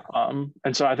 Yeah.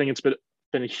 And so I think it's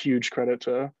been a huge credit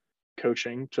to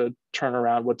coaching to turn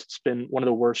around what's been one of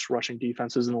the worst rushing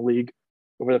defenses in the league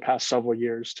over the past several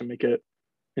years to make it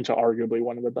into arguably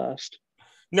one of the best.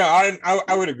 No,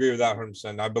 I would agree with that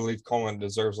 100%. I believe Cullen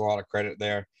deserves a lot of credit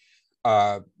there.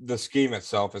 The scheme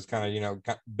itself is kind of,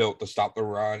 built to stop the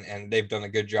run, and they've done a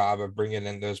good job of bringing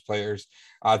in those players.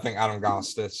 I think Adam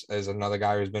Gostis is another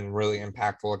guy who's been really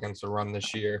impactful against the run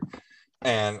this year.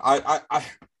 And I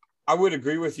would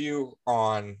agree with you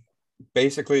on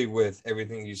basically with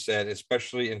everything you said,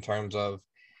 especially in terms of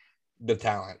the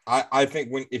talent. I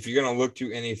think if you're going to look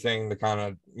to anything to kind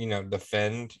of,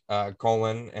 defend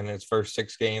Cullen in his first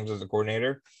 6 games as a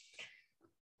coordinator,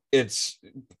 it's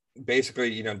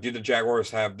basically, do the Jaguars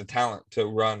have the talent to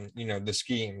run, the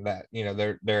scheme that,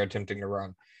 they're attempting to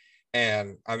run?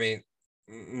 And I mean,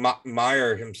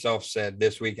 Meyer himself said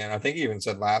this weekend, I think he even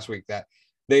said last week, that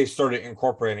they started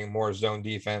incorporating more zone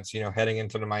defense, heading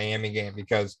into the Miami game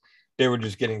because they were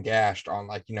just getting gashed on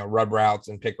like, rub routes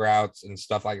and pick routes and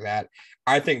stuff like that.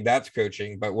 I think that's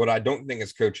coaching. But what I don't think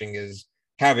is coaching is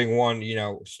having one,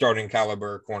 starting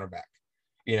caliber cornerback,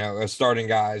 a starting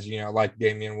guys, like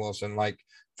Damian Wilson, like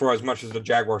for as much as the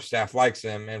Jaguar staff likes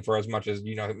him and for as much as,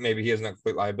 maybe he isn't a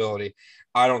complete liability,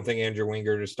 I don't think Andrew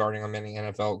Wingard is starting on many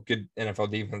good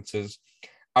NFL defenses.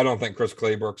 I don't think Chris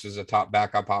Claybrooks is a top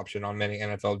backup option on many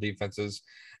NFL defenses.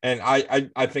 And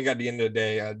I think at the end of the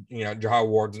day, Jahad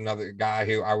Ward's another guy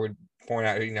who I would point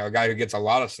out, a guy who gets a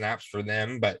lot of snaps for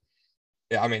them, but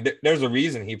yeah, I mean, there's a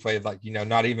reason he played like,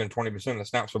 not even 20% of the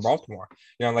snaps for Baltimore.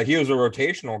 Like he was a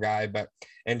rotational guy, but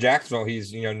in Jacksonville,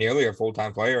 he's, nearly a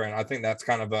full-time player. And I think that's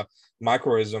kind of a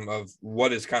microism of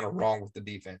what is kind of wrong with the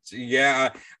defense. Yeah,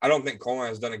 I don't think Colin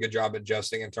has done a good job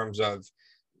adjusting in terms of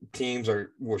teams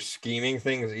were scheming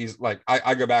things. He's like,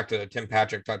 I go back to the Tim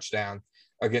Patrick touchdown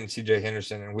against CJ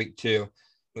Henderson in week 2.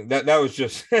 That was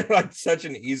just like such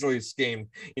an easily schemed,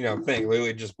 thing.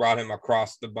 Literally just brought him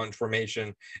across the bunch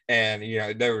formation. And,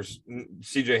 there was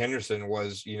CJ Henderson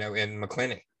was, in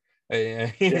McClinney.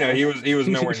 He was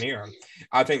nowhere near him.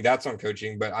 I think that's on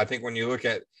coaching. But I think when you look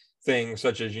at things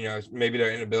such as, maybe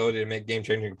their inability to make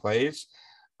game-changing plays,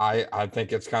 I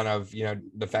think it's kind of,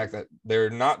 the fact that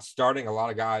they're not starting a lot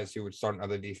of guys who would start in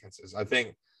other defenses. I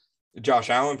think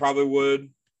Josh Allen probably would.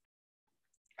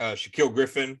 Shaquille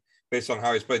Griffin, based on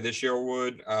how he's played this year,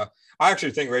 would. I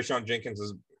actually think Rayshon Jenkins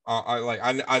is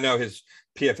I know his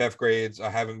PFF grades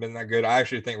haven't been that good. I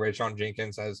actually think Rayshon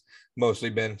Jenkins has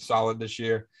mostly been solid this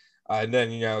year. And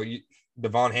then,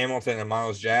 Devon Hamilton and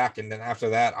Miles Jack. And then after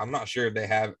that, I'm not sure they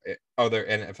have other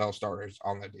NFL starters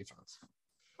on their defense.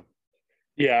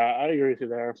 Yeah, I agree with you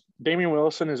there. Damian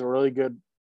Wilson is a really good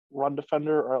run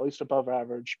defender, or at least above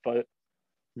average, but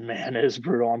man, it is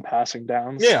brutal on passing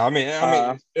downs. Yeah, I mean,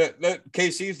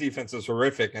 KC's defense is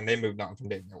horrific, and they moved on from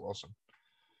Damian Wilson.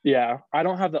 Yeah, I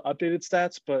don't have the updated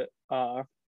stats, but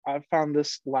I found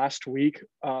this last week.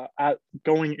 At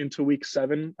going into week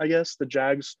 7, I guess the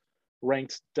Jags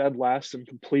ranked dead last in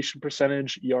completion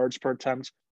percentage, yards per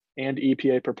attempt, and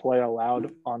EPA per play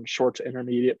allowed on short to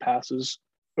intermediate passes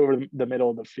over the middle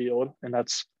of the field, and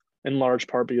that's in large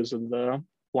part because of the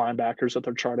linebackers that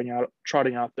they're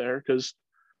trotting out there. Because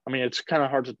I mean, it's kind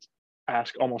of hard to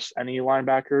ask almost any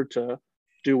linebacker to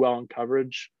do well in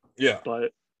coverage. Yeah,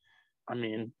 but I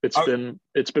mean, it's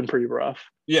been pretty rough.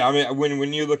 Yeah, I mean,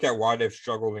 when you look at why they've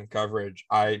struggled in coverage,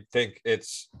 I think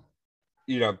it's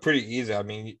pretty easy. I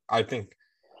mean, I think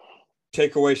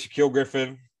take away Shaquille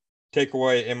Griffin, take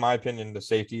away, in my opinion, the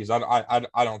safeties.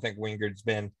 I don't think Wingard's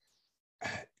been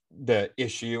the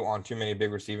issue on too many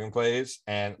big receiving plays,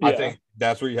 and I think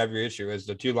that's where you have your issue is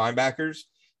the 2 linebackers.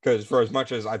 Because for as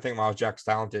much as I think Miles Jack's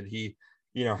talented, he,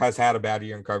 has had a bad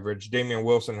year in coverage. Damian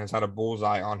Wilson has had a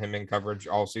bullseye on him in coverage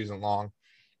all season long.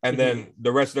 And then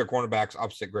the rest of their cornerbacks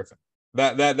upset Griffin.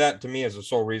 That to me is the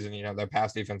sole reason, their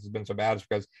pass defense has been so bad is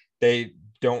because they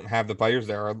don't have the players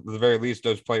there. Or at the very least,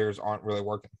 those players aren't really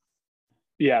working.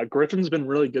 Yeah, Griffin's been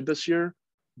really good this year,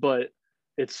 but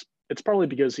it's probably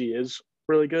because he is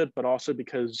really good, but also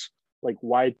because, like,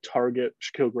 why target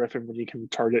Shaquille Griffin when you can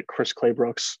target Chris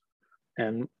Claybrooks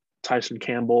and Tyson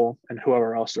Campbell and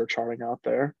whoever else they're charting out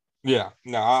there? Yeah,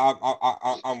 no,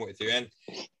 I'm with you. And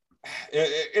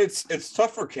it's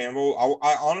tough for Campbell.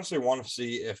 I honestly want to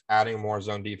see if adding more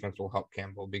zone defense will help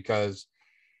Campbell because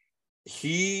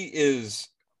it's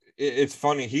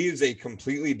funny. He is a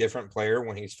completely different player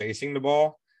when he's facing the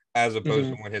ball as opposed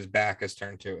to when his back is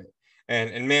turned to it. And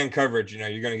in man coverage, you're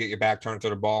going to get your back turned to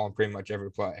the ball in pretty much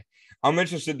every play. I'm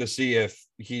interested to see if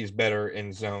he's better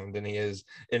in zone than he is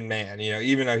in man.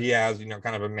 Even though he has,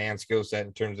 kind of a man skill set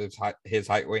in terms of his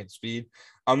height, weight, and speed.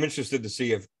 I'm interested to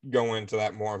see if going into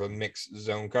that more of a mixed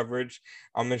zone coverage.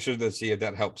 I'm interested to see if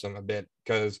that helps him a bit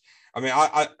because, I mean,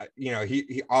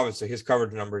 he obviously his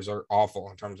coverage numbers are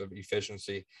awful in terms of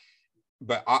efficiency.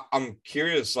 But I'm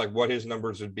curious, like, what his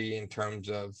numbers would be in terms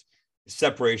of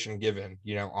separation given,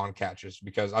 on catches,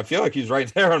 because I feel like he's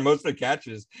right there on most of the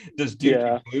catches. Just keeps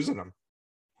losing them.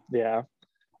 Yeah.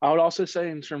 I would also say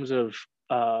in terms of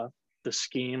the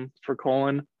scheme for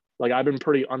Colin, like, I've been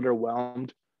pretty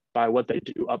underwhelmed by what they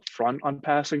do up front on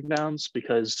passing downs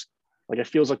because, like, it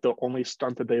feels like the only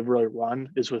stunt that they've really run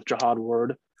is with Jahad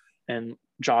Ward and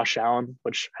Josh Allen,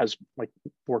 which has, like,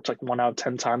 worked like 1 out of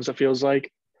 10 times, it feels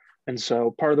like. And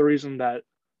so part of the reason that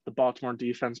the Baltimore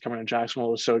defense coming to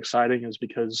Jacksonville was so exciting is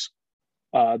because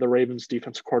the Ravens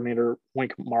defensive coordinator,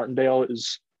 Wink Martindale,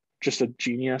 is just a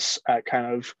genius at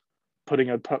kind of putting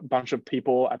a bunch of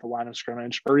people at the line of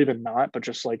scrimmage, or even not, but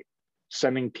just like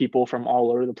sending people from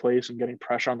all over the place and getting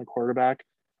pressure on the quarterback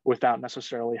without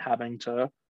necessarily having to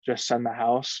just send the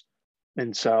house.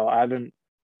 And so I haven't,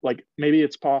 like, maybe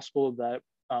it's possible that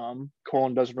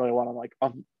Corlin doesn't really want to like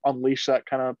unleash that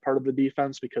kind of part of the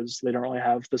defense because they don't really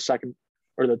have the second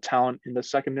or the talent in the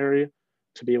secondary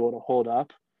to be able to hold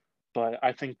up. But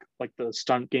I think like the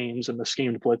stunt games and the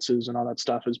schemed blitzes and all that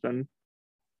stuff has been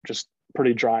just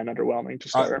pretty dry and underwhelming to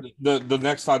start. The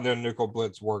next time their nickel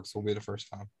blitz works will be the first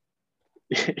time.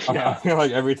 Yeah. I feel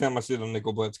like every time I see the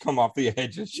nickel blitz come off the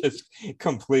edge, it's just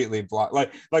completely blocked.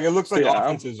 Like it looks like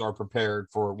offenses are prepared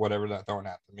for whatever that's thrown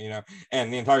at them, you know.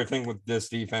 And the entire thing with this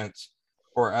defense,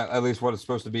 or at least what it's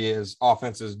supposed to be, is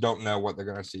offenses don't know what they're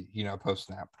going to see, you know, post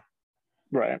snap.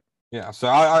 Right. Yeah. So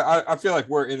I feel like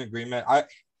we're in agreement.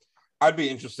 I'd be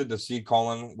interested to see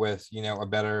Colin with, you know, a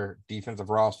better defensive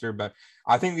roster, but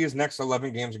I think these next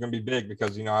 11 games are going to be big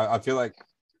because, you know, I feel like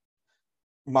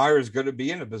Meyer's going to be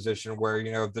in a position where,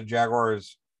 you know, if the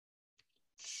Jaguars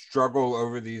struggle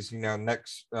over these, you know,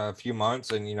 next few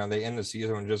months and, you know, they end the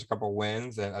season with just a couple of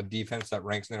wins and a defense that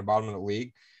ranks in the bottom of the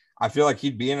league, I feel like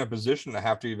he'd be in a position to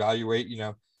have to evaluate, you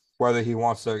know, whether he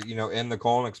wants to, you know, end the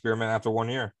Colin experiment after 1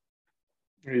 year.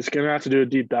 He's going to have to do a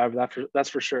deep dive. That's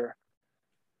for sure.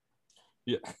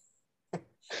 Yeah.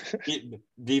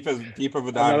 deep of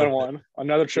a dive.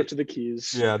 Another trip to the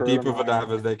Keys. Yeah, deep of a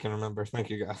dive as they can remember. Thank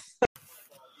you, guys.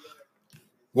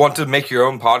 Want to make your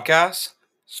own podcast?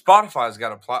 Spotify's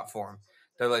got a platform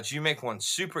that lets you make one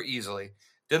super easily,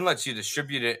 then lets you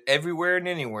distribute it everywhere and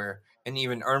anywhere, and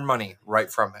even earn money right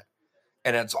from it.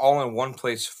 And it's all in one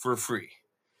place for free.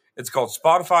 It's called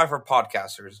Spotify for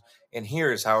Podcasters, and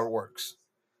here's how it works.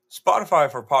 Spotify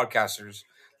for Podcasters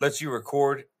lets you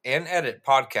record and edit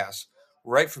podcasts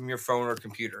right from your phone or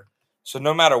computer. So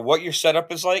no matter what your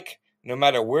setup is like, no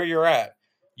matter where you're at,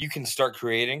 you can start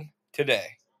creating today.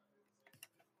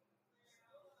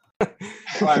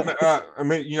 I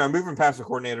mean, you know, moving past the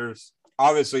coordinators,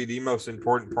 obviously the most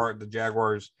important part of the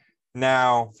Jaguars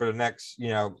now for the next, you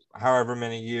know, however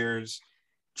many years,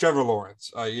 Trevor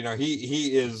Lawrence. You know,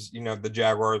 he is, you know, the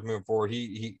Jaguars moving forward.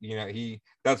 You know,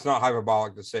 that's not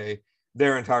hyperbolic to say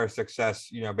their entire success,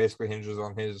 you know, basically hinges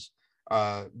on his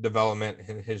development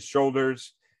and his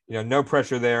shoulders. You know, no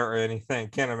pressure there or anything.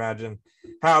 Can't imagine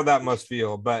how that must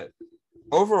feel. But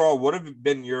overall, what have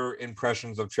been your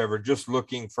impressions of Trevor just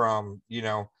looking from, you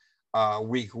know,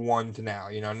 week 1 to now?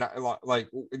 You know, not like,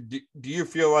 do you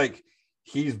feel like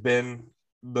he's been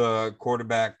the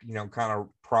quarterback, you know, kind of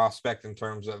prospect in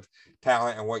terms of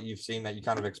talent and what you've seen that you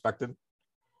kind of expected?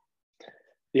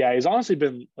 Yeah, he's honestly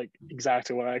been like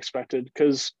exactly what I expected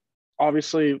because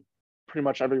obviously pretty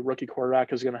much every rookie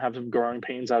quarterback is going to have some growing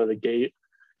pains out of the gate,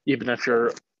 even if you're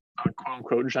a quote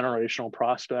unquote generational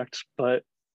prospect. But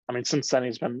I mean, since then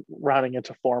he's been riding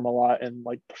into form a lot, and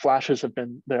like the flashes have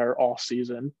been there all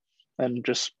season and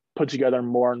just put together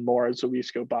more and more as the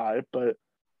weeks go by. But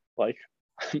like,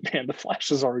 man, the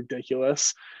flashes are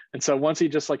ridiculous. And so once he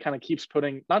just like kind of keeps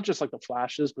putting not just like the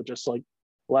flashes, but just like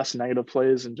less negative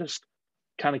plays and just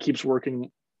kind of keeps working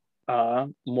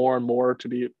more and more to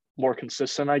be more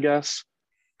consistent, I guess,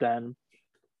 then,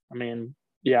 I mean,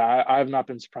 yeah, I have not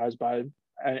been surprised by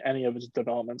any of his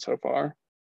development so far.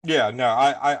 Yeah, no,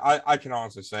 I can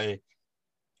honestly say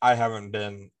I haven't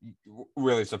been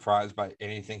really surprised by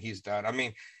anything he's done. I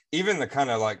mean, even the kind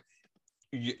of like,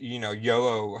 you know,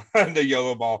 the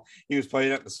YOLO ball he was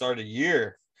playing at the start of the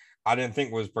year, I didn't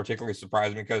think was particularly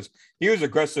surprising because he was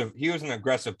aggressive. He was an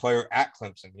aggressive player at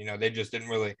Clemson. You know, they just didn't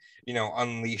really, you know,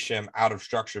 unleash him out of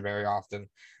structure very often.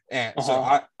 And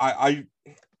so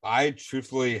I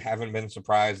truthfully haven't been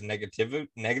surprised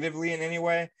negatively in any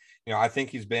way. You know, I think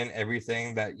he's been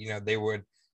everything that, you know, they would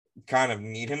kind of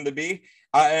need him to be.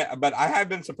 But I have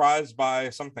been surprised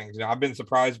by some things. You know, I've been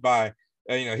surprised by,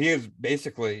 you know, he is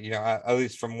basically, you know, at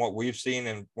least from what we've seen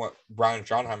and what Brian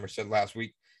Schottenheimer said last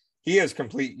week, he has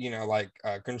complete, you know, like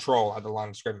control at the line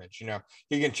of scrimmage. You know,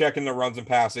 he can check in the runs and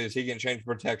passes. He can change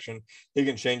protection. He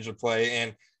can change the play.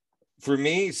 And for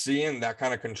me, seeing that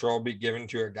kind of control be given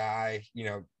to a guy, you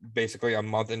know, basically a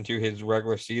month into his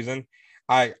regular season,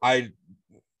 I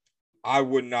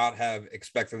would not have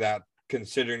expected that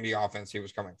considering the offense he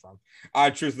was coming from. I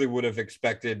truthfully would have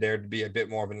expected there to be a bit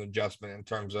more of an adjustment in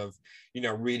terms of, you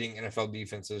know, reading NFL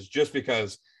defenses, just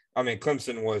because, I mean,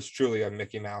 Clemson was truly a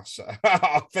Mickey Mouse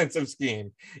offensive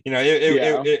scheme. You know,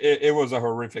 it was a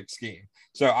horrific scheme.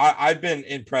 So I've been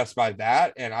impressed by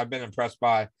that. And I've been impressed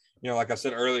by, you know, like I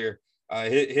said earlier,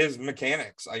 his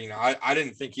mechanics. You know, I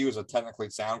didn't think he was a technically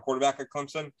sound quarterback at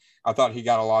Clemson. I thought he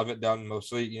got a lot of it done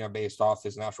mostly, you know, based off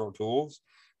his natural tools.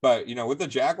 But, you know, with the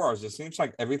Jaguars, it seems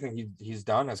like everything he's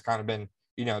done has kind of been,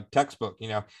 textbook.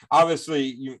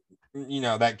 Obviously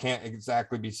that can't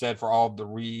exactly be said for all of the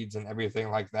reads and everything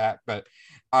like that. But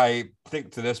I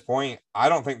think to this point, I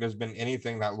don't think there's been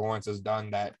anything that Lawrence has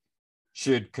done that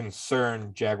should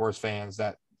concern Jaguars fans,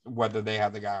 that whether they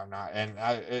have the guy or not. And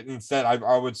instead,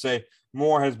 I would say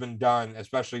more has been done,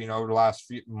 especially, over the last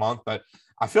few month. But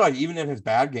I feel like even in his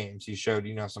bad games, he showed,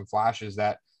 some flashes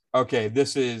that, okay,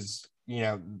 this is,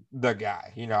 the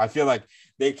guy. I feel like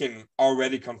they can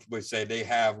already comfortably say they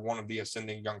have one of the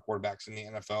ascending young quarterbacks in the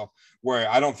NFL, where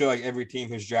I don't feel like every team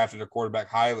who's drafted a quarterback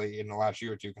highly in the last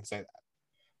year or two can say that.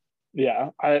 Yeah,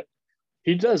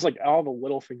 he does like all the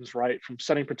little things right, from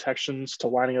setting protections to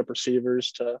lining up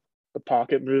receivers to the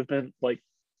pocket movement, like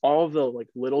all of the like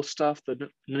little stuff, the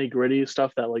nitty gritty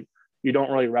stuff that like you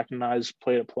don't really recognize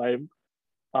play to play.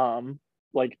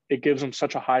 Like it gives him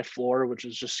such a high floor, which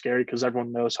is just scary because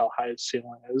everyone knows how high his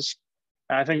ceiling is.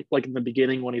 And I think like in the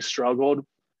beginning when he struggled,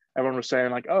 everyone was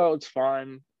saying like, oh, it's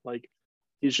fine. Like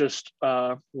he's just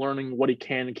learning what he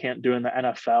can and can't do in the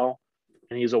NFL.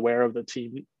 And he's aware of the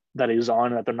team that he's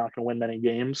on, that they're not going to win many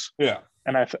games. Yeah.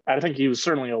 And I think he was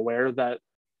certainly aware that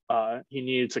he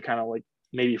needed to kind of like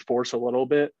maybe force a little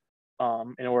bit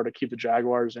in order to keep the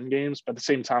Jaguars in games. But at the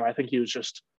same time, I think he was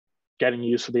just getting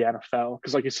used to the NFL.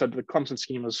 Because like you said, the Clemson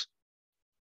scheme was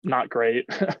not great.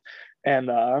 And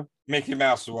Mickey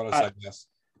Mouse is what I said, yes.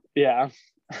 Yeah.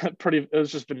 It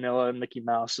was just vanilla and Mickey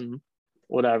Mouse and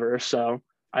whatever. So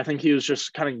I think he was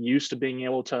just kind of used to being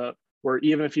able to, where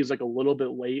even if he's like a little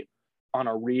bit late on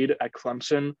a read at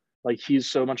Clemson, like he's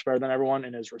so much better than everyone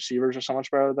and his receivers are so much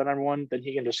better than everyone, then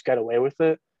he can just get away with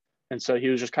it. And so he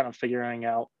was just kind of figuring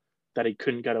out that he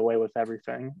couldn't get away with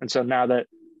everything. And so now that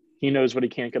he knows what he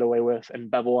can't get away with,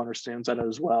 and Bevel understands that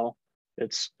as well,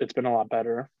 it's been a lot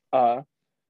better.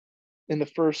 In the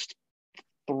first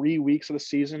 3 weeks of the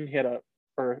season,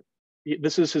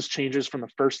 this is his changes from the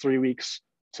first 3 weeks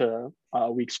to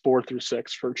weeks 4 through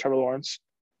 6 for Trevor Lawrence.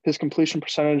 His completion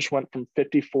percentage went from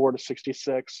 54 to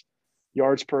 66,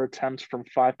 yards per attempt from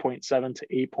 5.7 to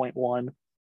 8.1,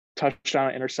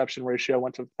 touchdown interception ratio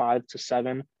went from 5 to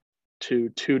 7 to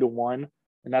 2 to 1,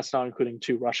 and that's not including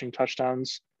 2 rushing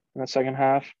touchdowns in the second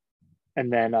half.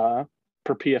 And then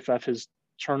per PFF, his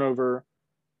turnover,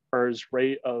 or his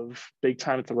rate of big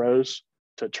time throws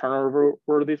to turnover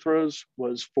worthy throws,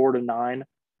 was 4 to 9,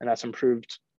 and that's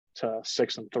improved to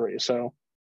 6 and 3. So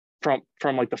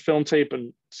from like the film tape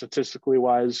and statistically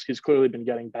wise, he's clearly been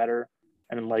getting better.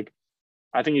 And like,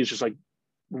 I think he's just like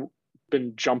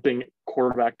been jumping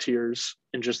quarterback tiers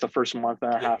in just the first month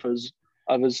and a half of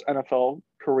his NFL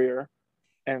career.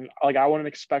 And like, I wouldn't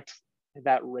expect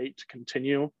that rate to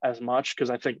continue as much,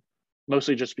 because I think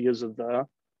mostly just because of the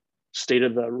state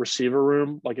of the receiver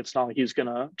room. Like, it's not like he's going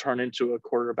to turn into a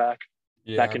quarterback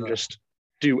that can just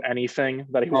do anything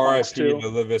that he wants to.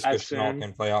 Laviska Shenault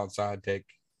can play outside take.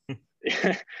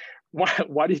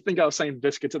 Why do you think I was saying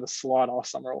biscuit to the slot all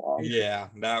summer long? Yeah,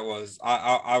 that was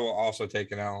I will also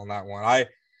take an L on that one.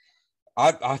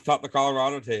 I thought the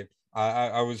Colorado tape.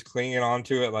 I was clinging on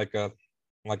to it like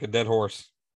a dead horse.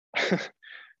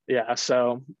 Yeah,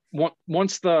 so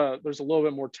once there's a little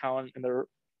bit more talent in their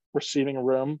receiving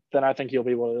room, then I think you'll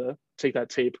be able to take that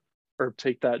tape or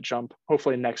take that jump,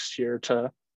 hopefully next year,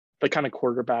 to the kind of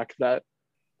quarterback that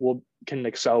can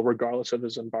excel regardless of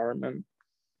his environment.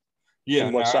 Yeah,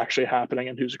 and what's actually happening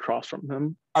and who's across from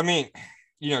him. I mean,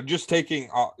 just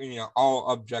taking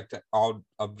all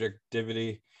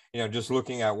objectivity, just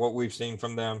looking at what we've seen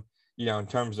from them, in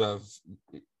terms of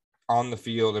on the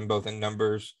field and both in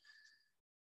numbers.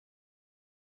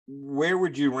 Where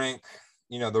would you rank,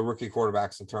 the rookie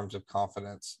quarterbacks in terms of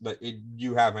confidence that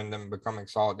you have in them becoming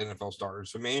solid NFL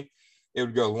starters? For me, it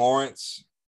would go Lawrence,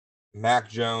 Mac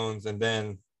Jones, and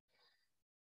then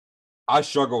I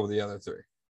struggle with the other three.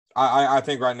 I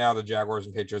think right now the Jaguars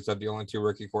and Patriots have the only 2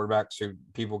 rookie quarterbacks who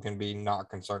people can be not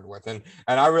concerned with. And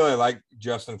I really like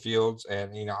Justin Fields,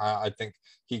 and, I think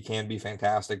he can be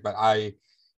fantastic, but I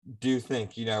do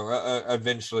think,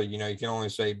 eventually, you can only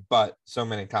say but so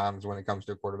many times when it comes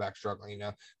to a quarterback struggling,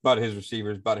 but his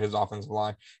receivers, but his offensive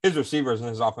line. His receivers and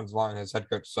his offensive line, his head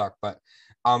coach suck, but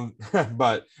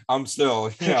but I'm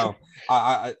still,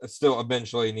 I still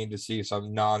eventually need to see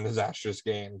some non-disastrous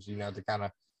games, to kind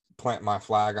of plant my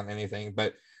flag on anything.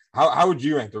 But how would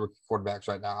you rank the rookie quarterbacks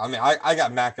right now? I mean, I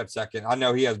got Mac at second. I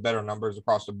know he has better numbers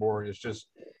across the board. It's just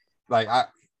like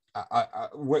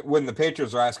when the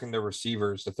Patriots are asking their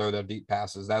receivers to throw their deep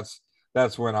passes,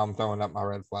 that's when I'm throwing up my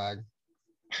red flag.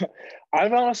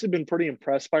 I've honestly been pretty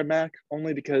impressed by Mac,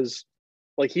 only because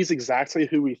like he's exactly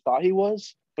who we thought he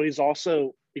was, but he's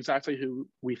also exactly who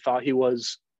we thought he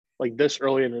was like this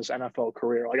early in his NFL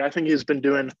career. Like, I think he's been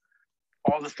doing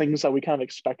all the things that we kind of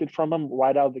expected from him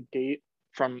right out of the gate,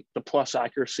 from the plus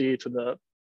accuracy to the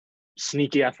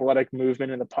sneaky athletic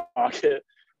movement in the pocket,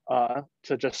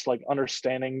 to just like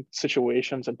understanding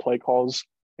situations and play calls.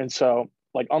 And so,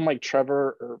 like, unlike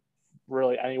Trevor or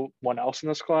really anyone else in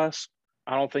this class,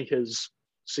 I don't think his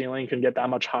ceiling can get that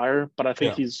much higher. But I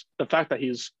think the fact that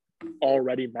he's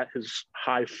already met his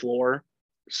high floor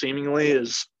seemingly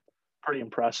is pretty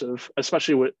impressive,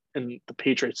 especially in the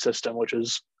Patriots system, which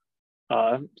is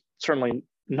certainly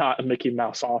not a Mickey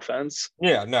Mouse offense.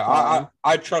 Yeah, no,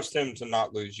 I trust him to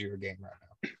not lose you a game right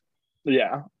now.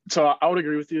 Yeah, so I would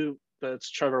agree with you that it's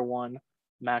Trevor 1,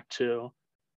 Mac 2,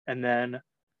 and then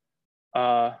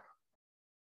what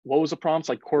was the prompts,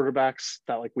 like quarterbacks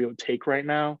that like we would take right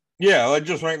now? Yeah, like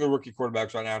just rank the rookie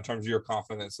quarterbacks right now in terms of your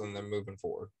confidence in them moving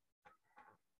forward.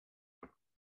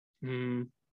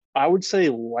 I would say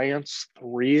Lance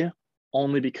 3,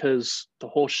 only because the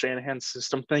whole Shanahan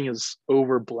system thing is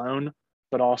overblown,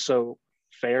 but also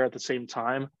fair at the same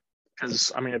time.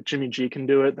 Because, I mean, if Jimmy G can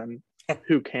do it, then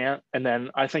who can't? And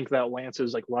then I think that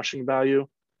Lance's like rushing value,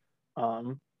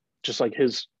 just like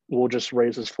will just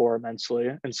raise his floor immensely.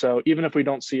 And so even if we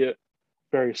don't see it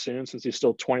very soon, since he's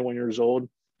still 21 years old,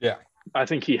 I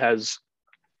think he has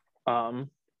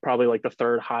probably like the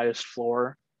third highest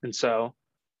floor. And so,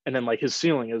 and then like his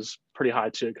ceiling is pretty high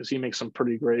too, because he makes some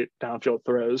pretty great downfield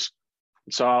throws.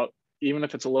 So even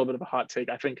if it's a little bit of a hot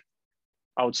take, I think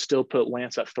I would still put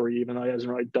Lance at 3, even though he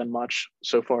hasn't really done much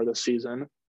so far this season.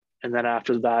 And then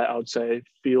after that, I would say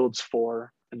Fields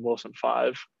 4 and Wilson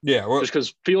 5. Yeah, just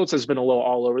because Fields has been a little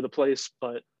all over the place,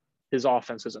 but his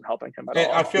offense isn't helping him at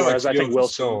all. I feel like I think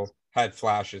Wilson still had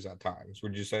flashes at times.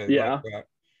 Would you say? Yeah, like that?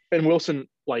 And Wilson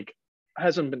like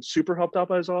hasn't been super helped out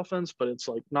by his offense, but it's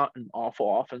like not an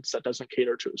awful offense that doesn't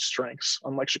cater to his strengths,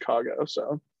 unlike Chicago.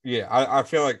 So yeah, I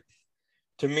feel like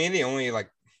to me the only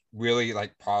like really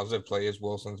like positive plays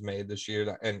Wilson's made this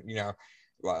year, and you know,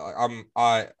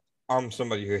 I'm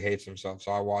somebody who hates himself,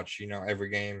 so I watch every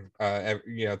game,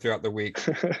 throughout the week.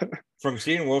 From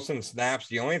seeing Wilson snaps,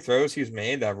 the only throws he's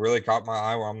made that really caught my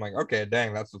eye, where I'm like, okay,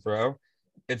 dang, that's the throw.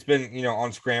 It's been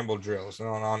on scramble drills and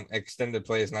on extended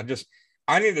plays, and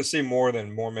I need to see more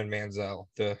than Mormon Manziel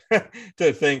to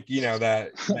to think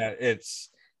that it's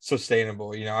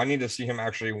sustainable. I need to see him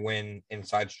actually win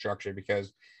inside structure,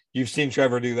 because you've seen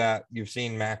Trevor do that, you've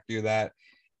seen Mac do that.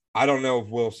 I don't know if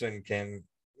Wilson can.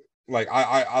 Like,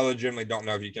 I legitimately don't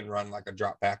know if you can run like a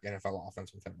drop back NFL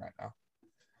offense with him right now.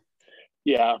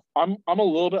 Yeah, I'm a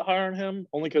little bit higher on him,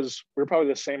 only because we're probably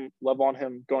the same level on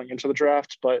him going into the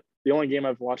draft. But the only game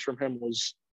I've watched from him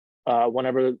was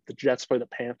whenever the Jets played the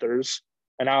Panthers,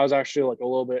 and I was actually like a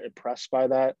little bit impressed by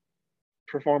that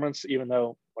performance, even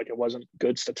though like it wasn't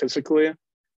good statistically.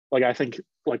 Like, I think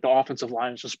like the offensive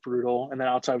line is just brutal, and then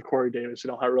outside of Corey Davis, you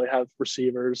don't really have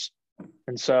receivers,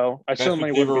 and so I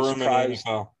certainly wouldn't be surprised.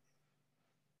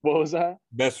 What was that?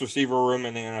 Best receiver room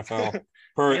in the NFL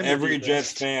per every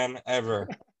Jets fan ever.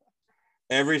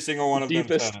 Every single one of them.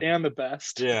 Deepest and the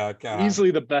best. Yeah, God.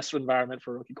 Easily the best environment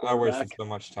for rookie quarterback. I wasted so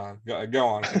much time. Go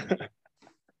on.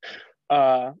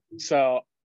 So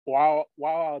while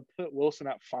I would put Wilson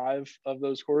at 5 of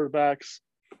those quarterbacks,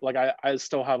 like I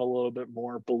still have a little bit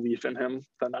more belief in him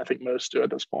than I think most do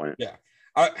at this point. Yeah,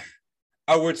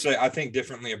 I would say I think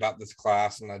differently about this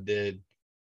class than I did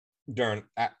during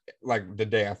like the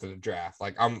day after the draft.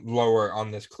 Like, I'm lower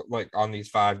on this, like on these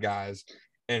 5 guys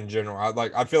in general.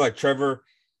 I feel like Trevor,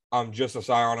 I'm just as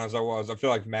high on as I was. I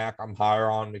feel like Mac, I'm higher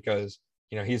on because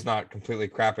he's not completely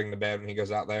crapping the bed when he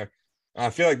goes out there. And I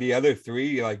feel like the other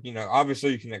 3, like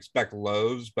obviously you can expect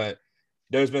lows, but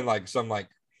there's been like some like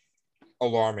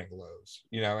alarming lows,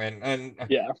 and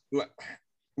yeah.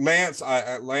 Lance,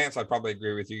 I probably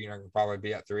agree with you. Can probably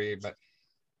be at 3, but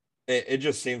it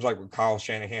just seems like with Kyle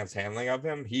Shanahan's handling of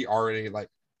him, he already like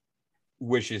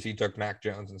wishes he took Mac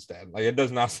Jones instead. Like, it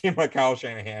does not seem like Kyle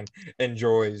Shanahan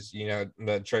enjoys,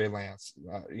 the Trey Lance,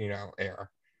 era.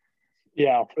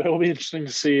 Yeah, it'll be interesting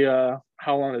to see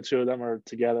how long the 2 of them are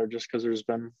together, just because there's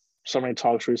been so many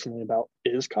talks recently about,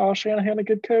 is Kyle Shanahan a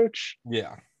good coach?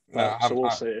 Yeah. So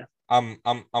we'll see.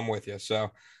 I'm with you. So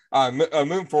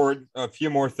moving forward, a few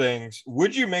more things.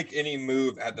 Would you make any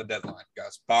move at the deadline,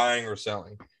 guys? Buying or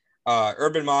selling?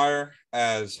 Urban Meyer,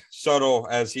 as subtle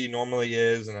as he normally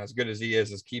is and as good as he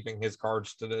is keeping his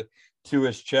cards to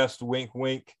his chest, wink,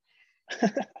 wink,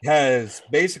 has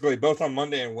basically both on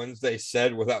Monday and Wednesday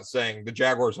said, without saying, the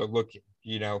Jaguars are looking,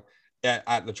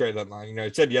 at the trade deadline.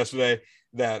 He said yesterday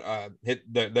that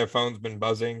their phone's been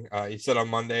buzzing. He said on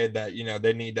Monday that,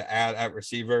 they need to add at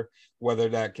receiver, whether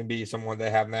that can be someone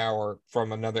they have now or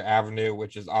from another avenue,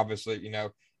 which is obviously,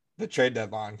 the trade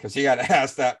deadline, because he got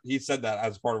asked that. He said that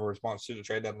as part of a response to the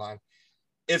trade deadline.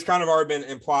 It's kind of already been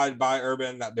implied by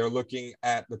Urban that they're looking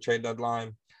at the trade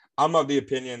deadline. I'm of the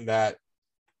opinion that,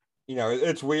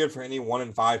 it's weird for any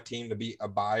 1-5 team to be a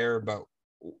buyer, but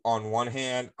on one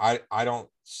hand, I don't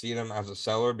see them as a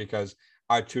seller because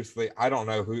I don't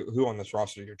know who on this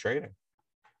roster you're trading.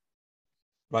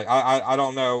 Like, I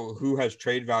don't know who has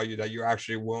trade value that you're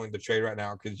actually willing to trade right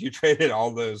now, because you traded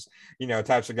all those,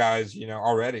 types of guys,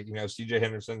 already, CJ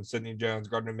Henderson, Sidney Jones,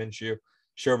 Gardner Minshew,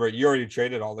 Sherbert. You already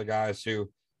traded all the guys who,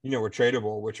 were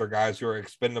tradable, which are guys who are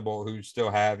expendable, who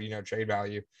still have, trade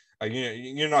value.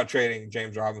 You're not trading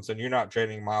James Robinson. You're not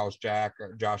trading Miles Jack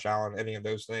or Josh Allen, any of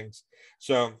those things.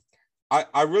 So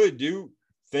I really do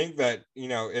think that,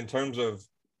 in terms of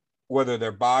whether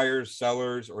they're buyers,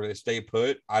 sellers, or they stay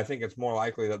put, I think it's more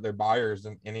likely that they're buyers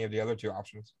than any of the other two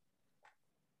options.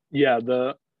 Yeah,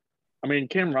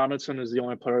 Cam Robinson is the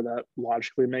only player that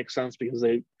logically makes sense because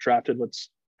they drafted what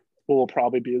will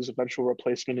probably be his eventual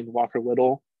replacement in Walker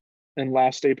Little in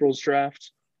last April's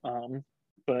draft.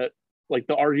 But like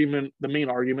the main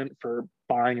argument for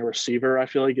buying a receiver, I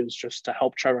feel like, is just to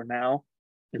help Trevor now.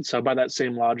 And so by that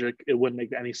same logic, it wouldn't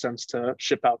make any sense to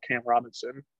ship out Cam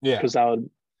Robinson. Yeah. Because that would,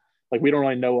 we don't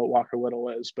really know what Walker Little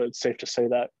is, but it's safe to say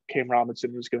that Cam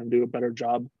Robinson is going to do a better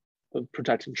job of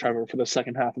protecting Trevor for the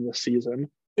second half of the season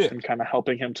and kind of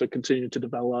helping him to continue to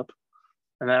develop.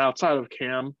 And then outside of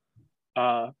Cam,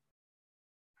 I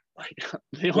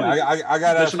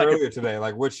got asked earlier today,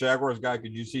 like, which Jaguars guy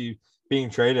could you see being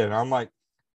traded? And I'm like,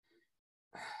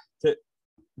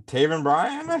 Taven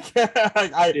Bryan?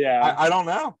 I don't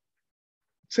know.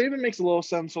 Taven makes a little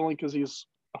sense only because he's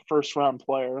a first-round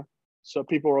player. So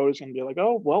people are always going to be like,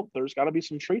 oh, well, there's got to be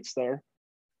some traits there.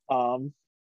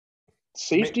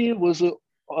 Safety was the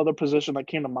other position that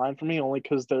came to mind for me, only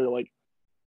because they're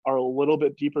are a little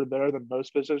bit deeper there than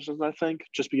most positions, I think,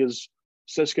 just because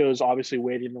Cisco is obviously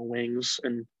waiting in the wings.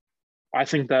 And I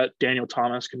think that Daniel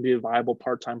Thomas can be a viable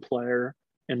part-time player.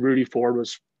 And Rudy Ford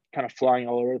was kind of flying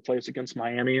all over the place against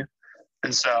Miami.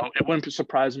 And so it wouldn't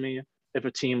surprise me if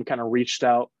a team kind of reached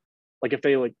out,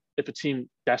 if a team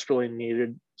desperately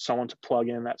needed someone to plug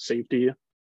in that safety,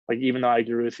 even though I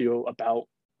agree with you about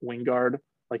Wingard,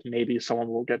 maybe someone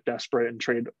will get desperate and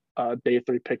trade a day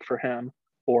 3 pick for him,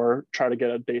 or try to get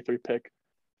a day 3 pick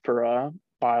for a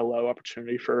buy low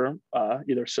opportunity for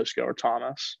either Cisco or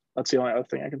Thomas. That's the only other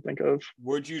thing I can think of.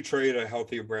 Would you trade a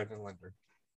healthy Brandon Linder?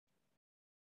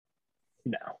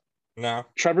 No.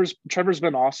 Trevor's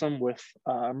been awesome with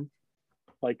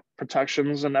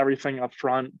protections and everything up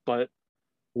front, but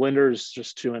Linder's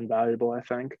just too invaluable, I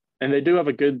think. And they do have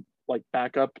a good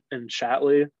backup in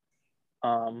Shatley.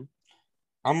 I'm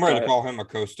ready to call him a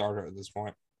co-starter at this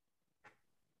point.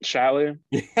 Shatley?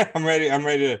 Yeah, I'm ready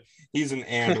to. He's an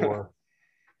and/or.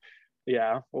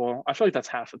 Yeah, well, I feel like that's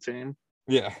half a team.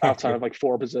 Yeah, outside of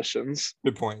 4 positions.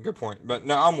 Good point. But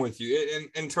no, I'm with you.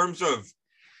 In terms of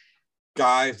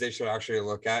guys they should actually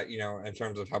look at, in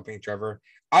terms of helping Trevor,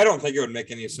 I don't think it would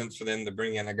make any sense for them to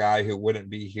bring in a guy who wouldn't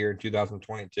be here in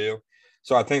 2022.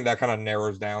 So I think that kind of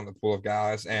narrows down the pool of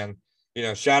guys. And,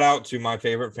 shout out to my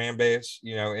favorite fan base,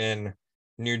 in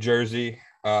New Jersey,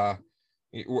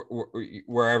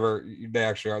 wherever they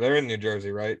actually are. They're in New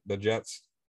Jersey, right? The Jets.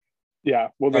 Yeah.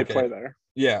 Well, they play there.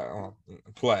 Yeah.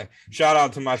 Play. Shout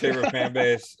out to my favorite fan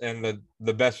base and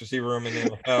the best receiver room in the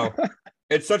NFL.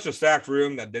 It's such a stacked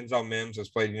room that Denzel Mims has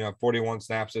played, 41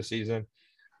 snaps this season.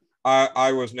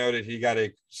 I was noted he got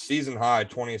a season high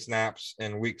 20 snaps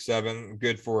in week 7,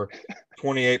 good for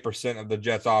 28% of the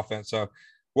Jets offense. So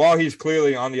while he's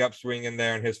clearly on the upswing in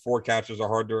there and his 4 catches are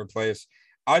hard to replace,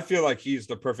 I feel like he's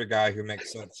the perfect guy who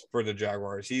makes sense for the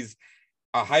Jaguars. He's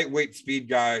a height, weight, speed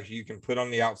guy you can put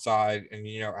on the outside and,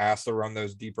 ask to run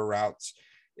those deeper routes.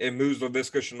 It moves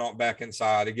Laviska Shenault back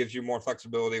inside. It gives you more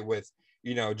flexibility with,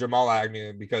 Jamal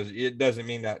Agnew, because it doesn't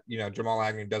mean that, Jamal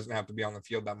Agnew doesn't have to be on the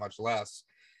field that much less.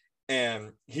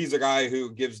 And he's a guy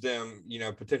who gives them,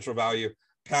 potential value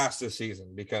past the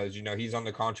season because, he's on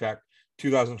the contract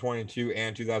 2022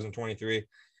 and 2023.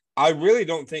 I really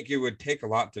don't think it would take a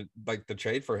lot to the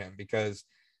trade for him because,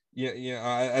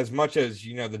 as much as,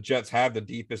 the Jets have the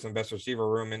deepest and best receiver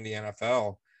room in the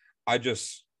NFL,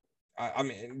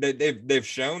 they've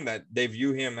shown that they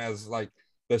view him as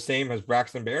the same as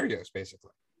Braxton Berrios,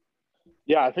 basically.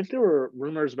 Yeah, I think there were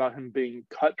rumors about him being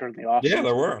cut during the offseason. Yeah,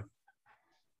 there were.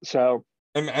 So,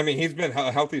 he's been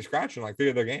a healthy scratch in 3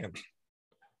 of their games.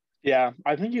 Yeah,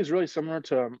 I think he's really similar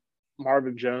to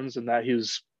Marvin Jones in that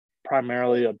he's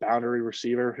primarily a boundary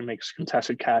receiver who makes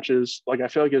contested catches. I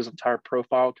feel like his entire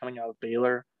profile coming out of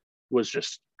Baylor was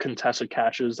just contested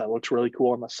catches that looked really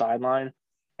cool on the sideline.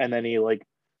 And then he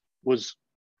was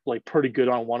like pretty good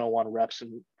on 101 reps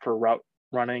and for route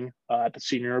running at the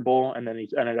Senior Bowl, and then he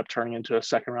ended up turning into a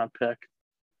second round pick.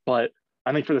 But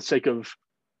I think for the sake of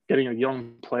getting a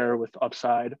young player with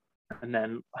upside and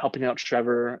then helping out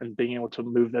Trevor and being able to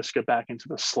move Visca back into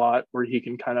the slot where he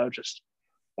can kind of just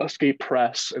escape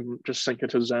press and just sink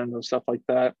into zones and stuff like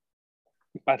that,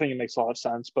 I think it makes a lot of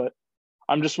sense. But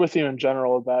I'm just with you in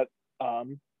general that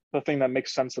the thing that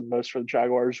makes sense the most for the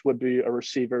Jaguars would be a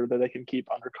receiver that they can keep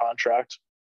under contract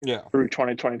through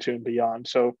 2022 and beyond.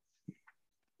 So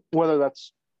whether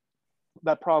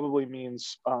that probably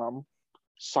means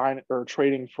sign or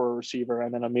trading for a receiver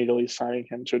and then immediately signing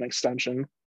him to an extension,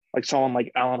 like someone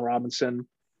like Allen Robinson,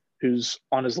 who's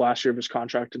on his last year of his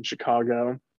contract in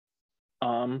Chicago,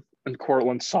 and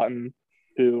Cortland Sutton,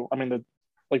 who, I mean,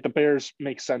 the Bears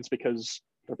make sense because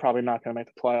they're probably not going to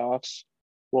make the playoffs.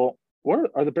 Well,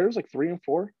 what are the Bears, like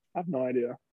 3-4? I have no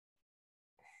idea.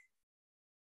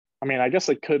 I mean, I guess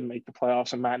they could make the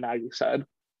playoffs, and Matt Nagy said.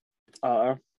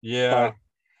 Yeah.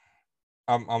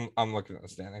 I'm looking at the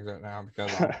standings right now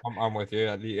because I'm with you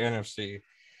at the NFC.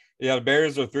 Yeah, the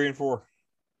Bears are 3-4.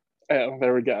 Oh,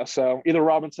 there we go. So either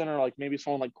Robinson or like maybe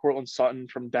someone like Cortland Sutton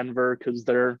from Denver, because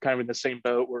they're kind of in the same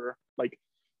boat where like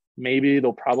maybe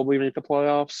they'll probably make the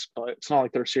playoffs, but it's not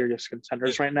like they're serious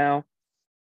contenders right now.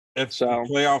 If the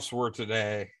playoffs were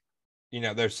today,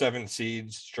 there's 7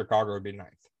 seeds, Chicago would be 9th.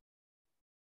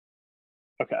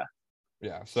 Okay.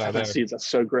 Yeah, so 7 seeds, that's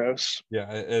so gross.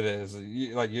 Yeah, it is.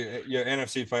 Your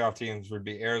NFC playoff teams would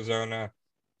be Arizona,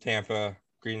 Tampa,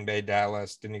 Green Bay,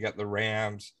 Dallas. Then you got the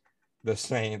Rams, the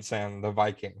Saints, and the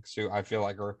Vikings, who I feel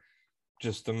like are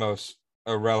just the most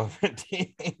irrelevant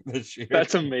team this year.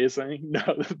 That's amazing.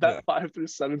 No, that 5 through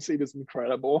 7 seed is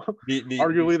incredible.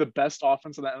 Arguably the best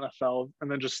offense in the NFL, and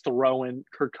then just throw in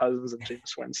Kirk Cousins and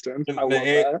James Winston. I love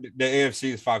that. The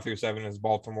AFC is 5 through 7 is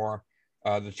Baltimore,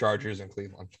 the Chargers, and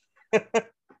Cleveland.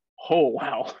 Oh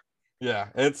wow. Yeah,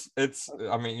 it's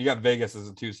I mean, you got Vegas as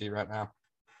a 2 seed right now.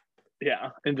 Yeah,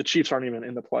 and the Chiefs aren't even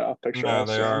in the playoff picture. No,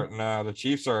 they are. No, the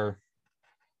Chiefs are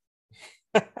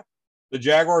the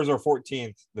Jaguars are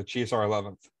 14th, the Chiefs are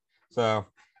 11th. So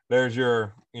there's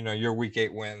your week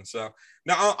 8 win. So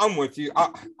now I'm with you.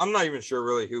 I'm not even sure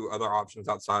really who other options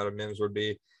outside of Mims would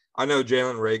be. I know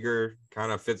Jalen Reagor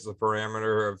kind of fits the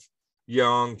parameter of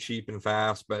young, cheap, and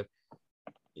fast, but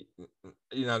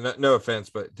no offense,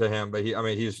 but to him, but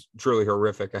he's truly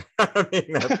horrific. I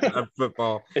mean, that's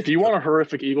football. If you want a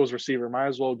horrific Eagles receiver, might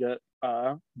as well get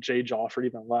Jay Jaw for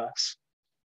even less.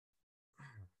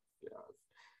 Yeah.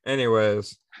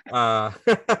 Anyways, so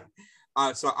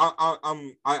I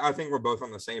think we're both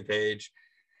on the same page.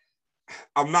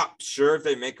 I'm not sure if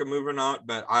they make a move or not,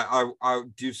 but I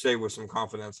do say with some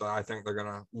confidence that I think they're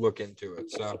gonna look into it.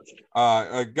 So,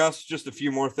 Gus, just a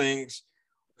few more things.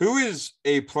 Who is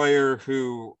a player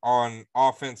who on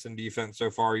offense and defense so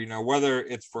far, whether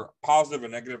it's for positive or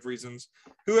negative reasons,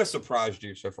 who has surprised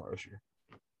you so far this year?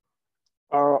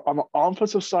 On the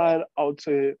offensive side, I would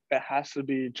say it has to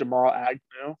be Jamal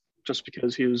Agnew, just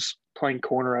because he was playing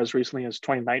corner as recently as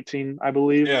 2019, I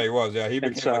believe. Yeah, he was. Yeah, he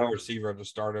became a receiver at the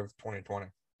start of 2020.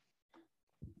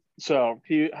 So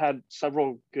he had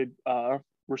several good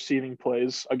receiving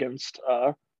plays against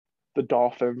the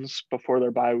Dolphins before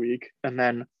their bye week. And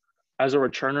then as a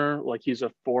returner, like he's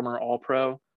a former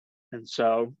All-Pro. And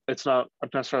so it's not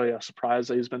necessarily a surprise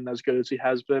that he's been as good as he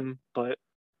has been, but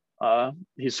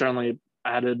he's certainly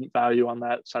added value on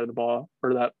that side of the ball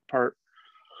or that part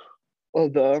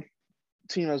of the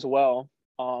team as well.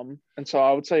 And so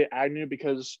I would say Agnew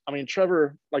because,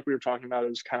 Trevor, like we were talking about,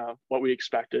 is kind of what we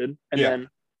expected. And then,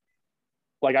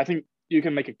 I think you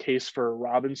can make a case for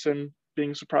Robinson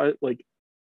being surprised, but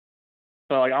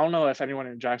I don't know if anyone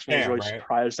in Jacksonville is really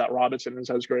surprised that Robinson is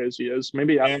as great as he is.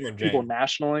 Maybe people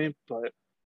nationally, but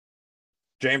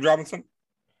James Robinson.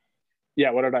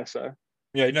 Yeah, what did I say?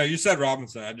 Yeah, no, you said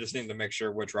Robinson. I just need to make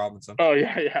sure which Robinson. Oh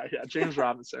yeah, James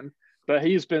Robinson. But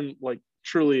he's been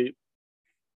truly,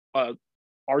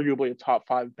 arguably a top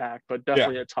 5 back, but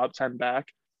definitely a top 10 back.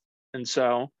 And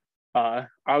so, I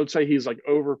would say he's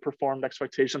overperformed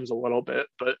expectations a little bit,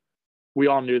 but we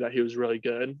all knew that he was really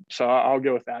good. So I'll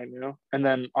go with Agnew. And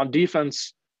then on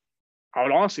defense, I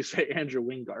would honestly say Andrew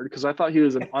Wingard because I thought he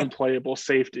was an unplayable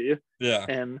safety. Yeah.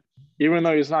 And even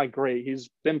though he's not great, he's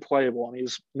been playable and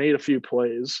he's made a few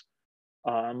plays.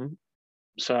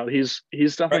 So he's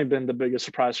definitely been the biggest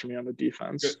surprise for me on the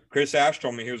defense. Chris Ash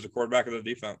told me he was the quarterback of the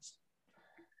defense.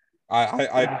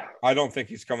 I don't think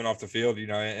he's coming off the field,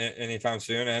 anytime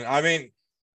soon. And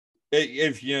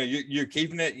if you're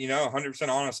keeping it, 100%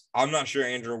 honest, I'm not sure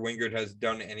Andrew Wingard has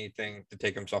done anything to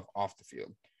take himself off the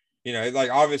field.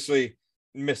 Obviously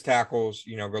missed tackles,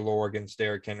 galore against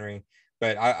Derrick Henry.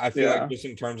 But I feel like just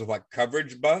in terms of like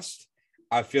coverage bust,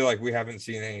 I feel like we haven't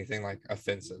seen anything like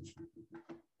offensive.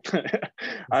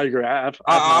 I agree.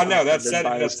 I know that's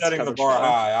setting the bar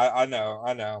high. I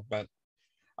know, but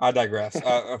I digress.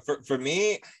 For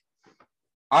me,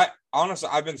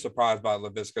 I've been surprised by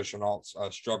Laviska Shenault's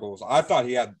struggles. I thought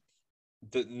he had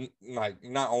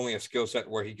not only a skill set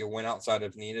where he could win outside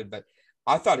if needed, but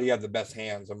I thought he had the best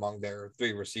hands among their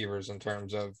three receivers in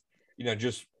terms of,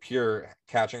 just pure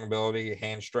catching ability,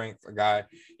 hand strength, a guy,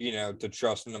 to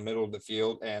trust in the middle of the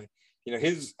field. And,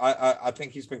 I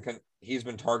think he's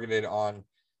been targeted on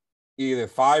either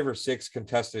 5 or 6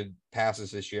 contested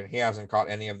passes this year, and he hasn't caught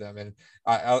any of them. And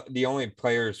the only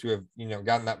players who have,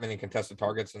 gotten that many contested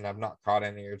targets and have not caught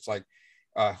any, it's like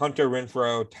Hunter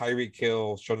Renfrow, Tyreek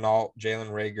Hill, Shenault,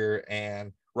 Jalen Reagor,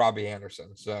 and Robbie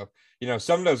Anderson. So,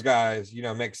 some of those guys,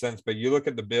 make sense, but you look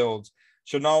at the builds,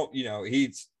 Shenault,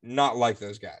 he's not like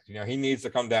those guys. He needs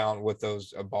to come down with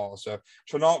those balls. So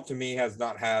Shenault to me has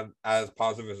not had as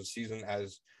positive as a season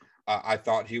as I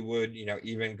thought he would,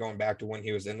 even going back to when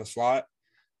he was in the slot.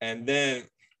 And then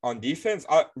on defense,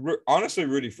 honestly,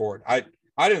 Rudy Ford, I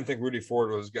didn't think Rudy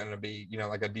Ford was going to be,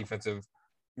 like a defensive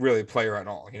really player at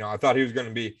all. I thought he was going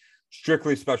to be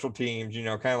strictly special teams, kind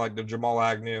of like the Jamal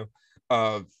Agnew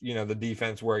of, the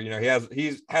defense where,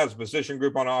 he has position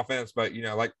group on offense, but,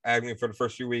 like Agnew for the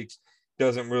first few weeks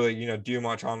doesn't really, do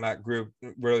much on that group,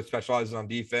 really specializes on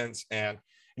defense. And,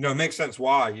 it makes sense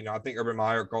why, I think Urban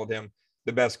Meyer called him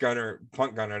the best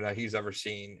punt gunner that he's ever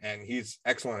seen. And he's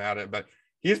excellent at it, but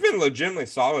he's been legitimately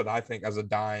solid, I think, as a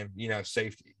dime,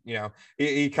 safety.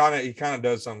 He kind of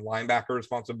does some linebacker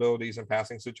responsibilities in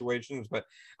passing situations, but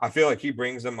I feel like he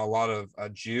brings them a lot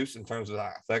of juice in terms of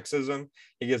athleticism.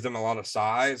 He gives them a lot of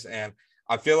size, and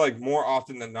I feel like more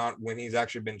often than not, when he's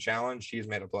actually been challenged, he's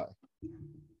made a play.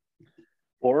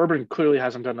 Well, Urban clearly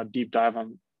hasn't done a deep dive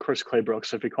on Chris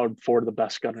Claybrooks if he called Ford the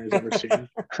best gunner he's ever seen.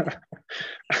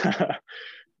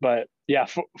 But yeah,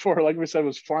 for like we said,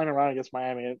 was flying around against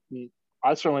Miami.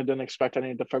 I certainly didn't expect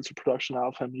any defensive production out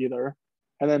of him either.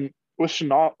 And then with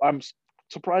Shenault, I'm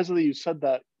surprised that you said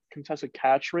that contested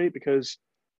catch rate, because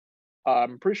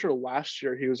I'm pretty sure last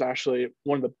year he was actually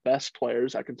one of the best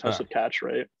players at contested catch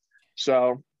rate.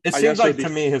 So it seems like to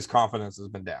me his confidence has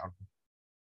been down.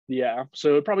 Yeah, so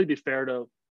it'd probably be fair to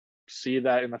see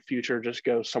that in the future just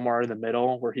go somewhere in the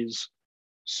middle where he's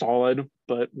solid,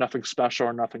 but nothing special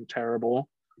or nothing terrible.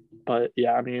 But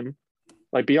yeah, I mean,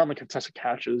 like beyond the contested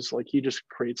catches, like he just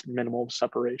creates minimal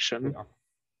separation.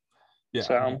 Yeah,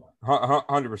 so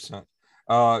 100%.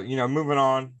 Moving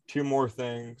on, 2 more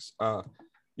things.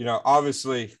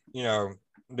 Obviously,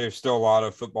 there's still a lot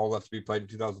of football left to be played in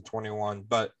 2021,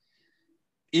 but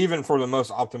even for the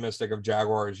most optimistic of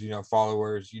Jaguars,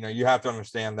 followers, you have to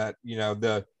understand that,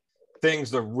 the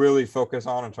things to really focus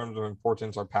on in terms of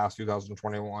importance are past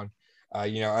 2021.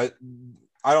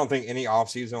 I don't think any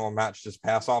offseason will match this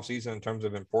past offseason in terms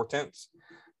of importance,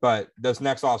 but this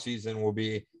next offseason will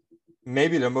be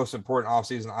maybe the most important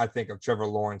offseason, I think, of Trevor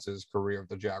Lawrence's career with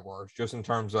the Jaguars, just in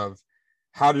terms of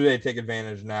how do they take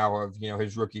advantage now of,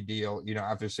 his rookie deal,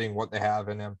 after seeing what they have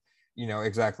in him,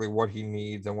 exactly what he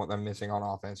needs and what they're missing on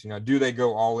offense. Do they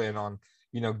go all in on,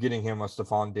 getting him a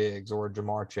Stephon Diggs or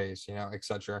Jamar Chase, et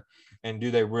cetera? And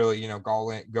do they really,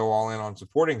 go all in on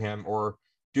supporting him, or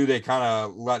do they kind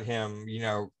of let him,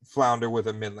 flounder with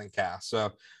a middling cast?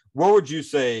 So what would you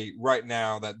say right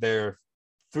now that their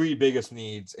 3 biggest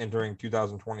needs entering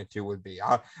 2022 would be?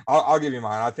 I'll give you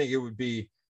mine. I think it would be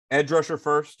edge rusher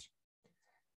first,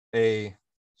 a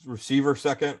receiver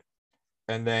second,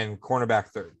 and then cornerback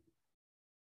third.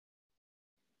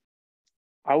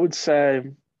 I would say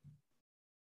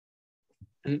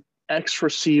an X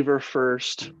receiver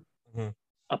first,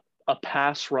 a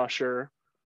pass rusher.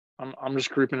 I'm just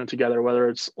grouping it together, whether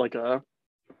it's like a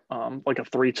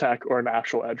 3-tech or an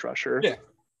actual edge rusher. Yeah.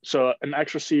 So an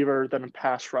X receiver, then a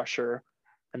pass rusher,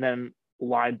 and then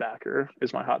linebacker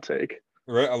is my hot take.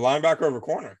 Right, a linebacker over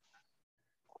corner.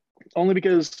 Only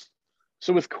because,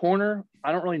 so with corner,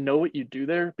 I don't really know what you do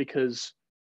there, because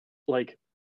like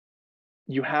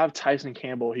you have Tyson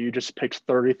Campbell, who you just picked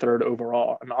 33rd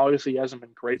overall, and obviously he hasn't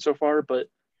been great so far, but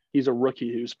he's a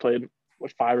rookie who's played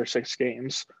 5 or 6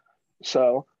 games.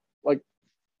 So like,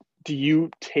 do you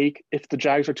take, if the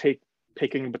Jags are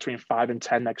picking between 5 and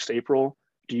 10 next April,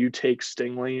 do you take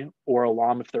Stingley or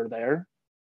Alam if they're there?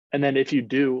 And then if you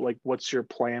do, like, what's your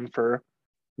plan for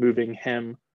moving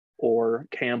him or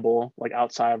Campbell, like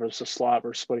outside versus slot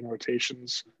or splitting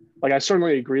rotations? Like, I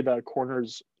certainly agree that a corner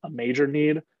is a major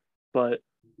need, but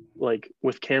like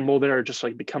with Campbell there, it just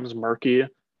like becomes murky.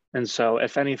 And so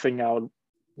if anything, I would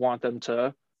want them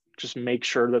to just make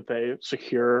sure that they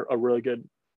secure a really good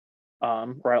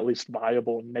or at least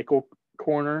viable nickel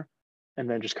corner, and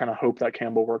then just kind of hope that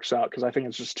Campbell works out, because I think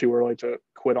it's just too early to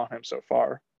quit on him so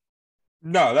far.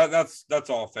 No, that's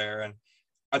all fair. And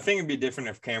I think it'd be different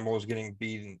if Campbell was getting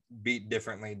beat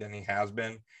differently than he has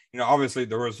been. Obviously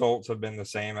the results have been the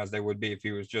same as they would be if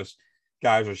he was just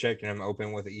guys are shaking him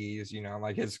open with ease.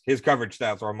 Like his coverage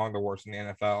stats are among the worst in the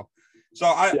NFL. So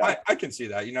I can see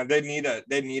that.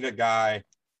 They need a guy,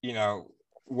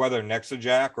 whether next to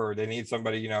Jack, or they need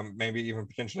somebody, maybe even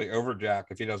potentially over Jack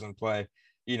if he doesn't play,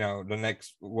 over the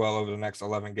next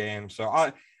 11 games. So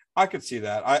I could see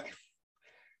that.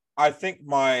 I think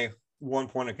my one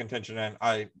point of contention, and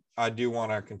I do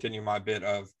want to continue my bit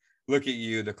of look at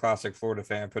you, the classic Florida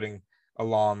fan, putting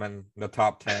Elam in the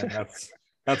top 10.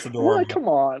 That's adorable. What? Come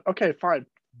on. Okay, fine.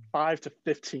 5 to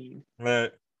 15.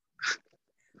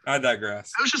 I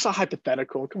digress. It was just a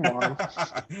hypothetical. Come on.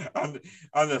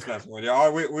 I'm just messing with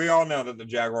you. We all know that the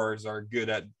Jaguars are good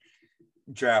at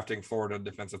drafting Florida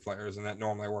defensive players, and that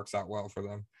normally works out well for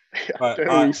them. Yeah, but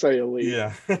we say elite.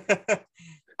 Yeah.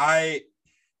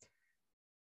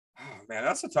 Oh, man,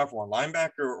 that's a tough one.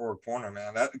 Linebacker or corner,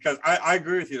 man. Because I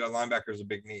agree with you that linebacker is a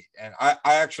big need. And I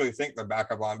actually think the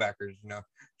backup linebackers,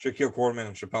 Shaquille Quarterman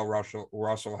and Chappelle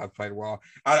Russell have played well.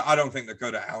 I don't think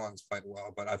Dakota Allen's played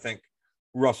well, but I think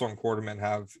Russell and Quarterman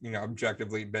have,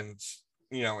 objectively been,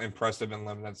 impressive in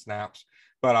limited snaps.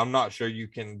 But I'm not sure you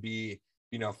can be,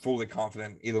 fully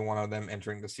confident either one of them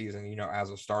entering the season,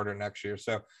 as a starter next year.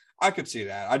 So I could see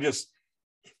that.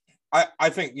 I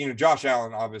think, Josh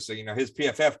Allen, obviously, his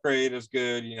PFF grade is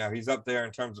good. He's up there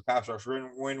in terms of pass rush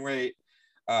win rate.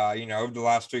 Over the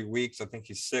last 3 weeks, I think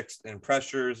he's 6th in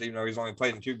pressures, he's only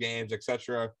played in 2 games,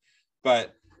 etc.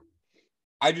 But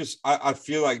I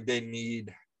feel like they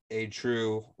need a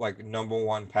true, number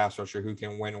one pass rusher who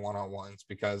can win one-on-ones,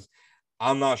 because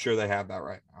I'm not sure they have that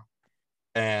right now.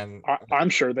 And I'm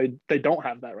sure they don't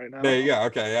have that right now. There you go.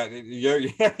 Okay.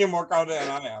 Yeah, you're more confident than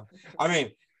I am. I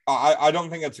mean, I don't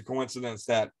think it's a coincidence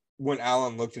that when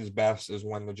Allen looked his best is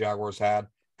when the Jaguars had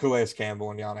Calais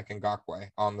Campbell and Yannick Ngakoue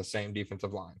on the same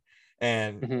defensive line.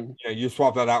 And you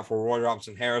swap that out for Roy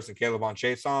Robinson Harris and Caleb on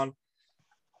Chason,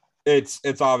 it's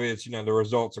obvious, the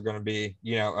results are going to be,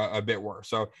 a bit worse.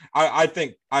 So I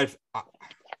think I'm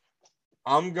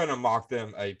going to mock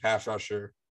them a pass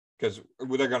rusher, because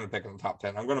they're going to pick in the top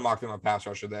 10. I'm going to mock them a pass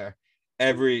rusher there.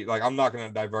 I'm not going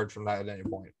to diverge from that at any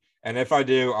point. And if I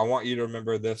do, I want you to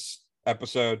remember this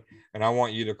episode, and I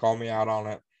want you to call me out on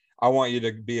it. I want you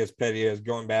to be as petty as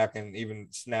going back and even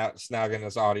snagging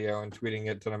this audio and tweeting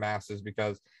it to the masses,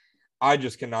 because I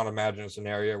just cannot imagine a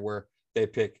scenario where they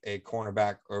pick a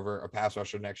cornerback over a pass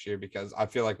rusher next year, because I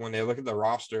feel like when they look at the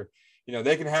roster,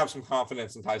 they can have some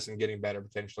confidence in Tyson getting better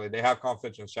potentially. They have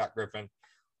confidence in Shaq Griffin.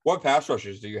 What pass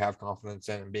rushers do you have confidence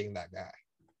in being that guy?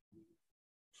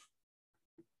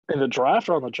 In the draft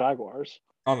or on the Jaguars?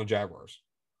 On the Jaguars.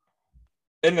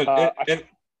 Nobody.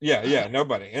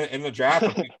 In the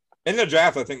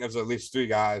draft, I think there's at least 3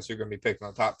 guys who are going to be picked in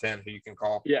the top 10 who you can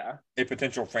call a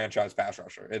potential franchise pass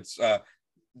rusher. It's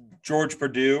George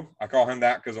Purdue. I call him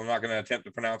that because I'm not going to attempt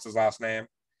to pronounce his last name.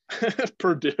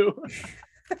 Purdue.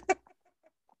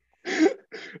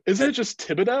 Isn't it just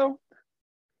Thibodeau?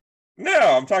 No,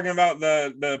 I'm talking about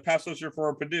the pass rusher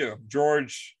for Purdue.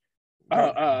 George.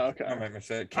 Okay. I made a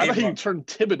mistake. I thought you turned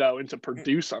Thibodeau into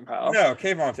Purdue somehow. No,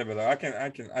 Kayvon Thibodeau. I can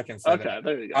say that. Okay,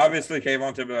 there you go. Obviously,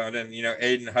 Kayvon Thibodeau, and then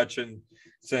Aiden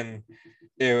Hutchinson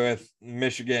with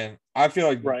Michigan. I feel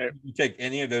like you take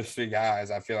any of those 3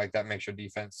 guys, I feel like that makes your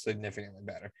defense significantly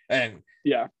better. And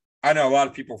I know a lot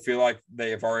of people feel like they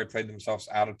have already played themselves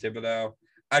out of Thibodeau.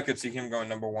 I could see him going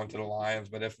number 1 to the Lions,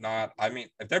 but if not, I mean,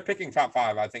 if they're picking top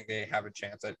 5, I think they have a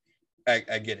chance at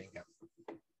getting him.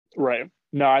 Right.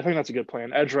 No, I think that's a good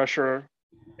plan. Edge rusher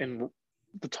in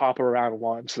the top of round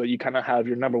 1, so that you kind of have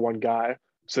your number 1 guy.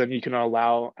 So then you can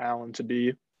allow Allen to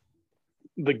be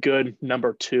the good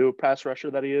number 2 pass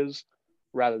rusher that he is,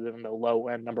 rather than the low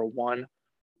end number 1.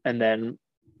 And then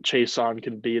Chason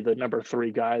can be the number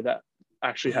 3 guy that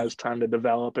actually has time to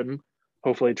develop and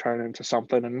hopefully turn into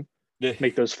something and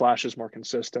make those flashes more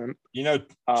consistent.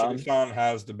 Chason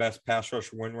has the best pass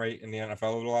rush win rate in the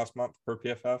NFL over the last month per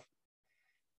PFF.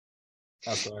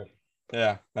 That's right.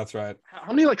 Yeah, that's right.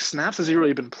 How many snaps has he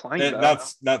really been playing?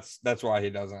 That's why he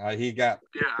doesn't. He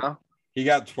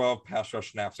got 12 pass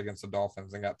rush snaps against the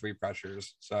Dolphins and got 3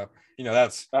 pressures. So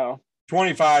that's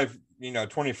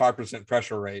 25%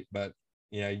 pressure rate, but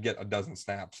you get a dozen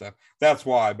snaps. So that's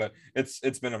why. But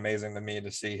it's been amazing to me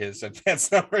to see his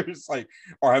advanced numbers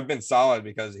or have been solid,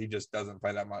 because he just doesn't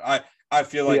play that much. I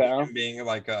feel like him being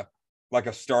a like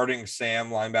a starting Sam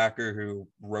linebacker who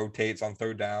rotates on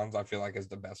third downs, I feel like is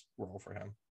the best role for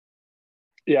him.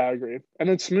 Yeah, I agree. And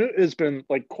then Smoot has been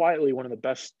like quietly one of the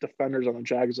best defenders on the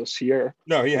Jags this year.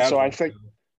 No, he has. So I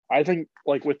think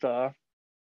like with the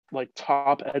like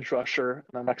top edge rusher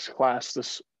in the next class,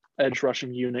 this edge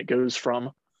rushing unit goes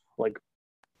from like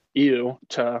ew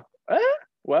to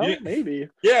maybe.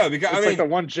 Yeah, because it's like the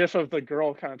one gif of the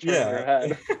girl kind of turning her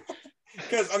head.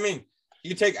 Because I mean,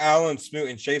 you take Allen, Smoot,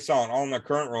 and Chason all in their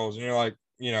current roles, and you're like,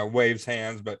 waves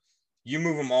hands, but you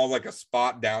move them all like a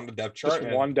spot down the depth chart.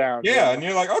 Just one down. Yeah, and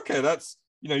you're like, okay, that's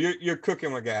you're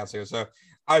cooking with gas here. So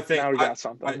I think now we got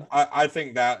something. I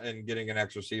think that and getting an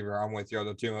X receiver, I'm with you, are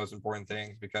the two most important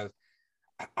things because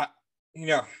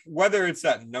whether it's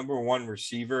that number one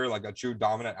receiver, like a true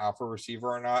dominant alpha receiver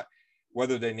or not,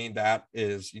 whether they need that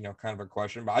is, kind of a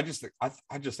question. But I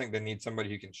just think they need somebody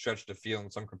who can stretch the field in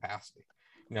some capacity.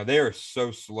 They are so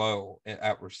slow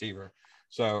at receiver.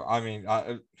 So, I mean,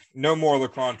 no more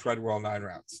Laquan Treadwell 9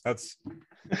 routes. That's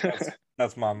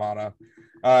my motto.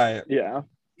 All right. Yeah.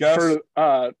 Gus?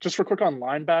 Just for quick on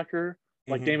linebacker,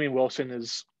 like Damian Wilson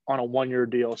is on a 1-year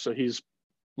deal, so he's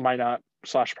might not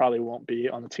 / probably won't be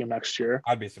on the team next year.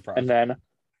 I'd be surprised. And then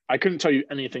I couldn't tell you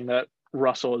anything that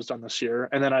Russell has done this year.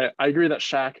 And then I agree that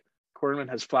Shaq Quarterman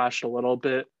has flashed a little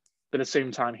bit, but at the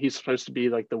same time, he's supposed to be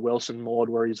like the Wilson mold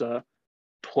where he's a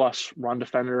plus run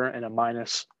defender and a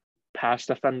minus pass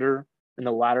defender, and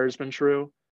the latter has been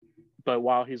true. But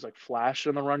while he's like flashed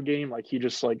in the run game, like he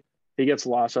gets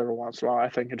lost every once in a while. I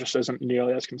think it just isn't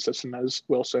nearly as consistent as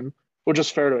Wilson, which is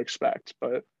fair to expect.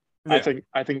 But yeah.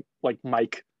 I think like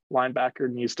Mike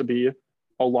linebacker needs to be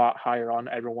a lot higher on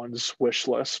everyone's wish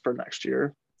list for next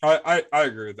year. I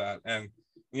agree with that, and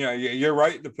you're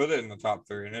right to put it in the top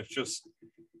 3, and it's just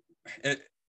it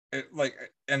like,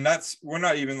 and that's, we're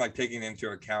not even like taking into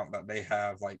account that they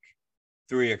have like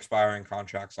 3 expiring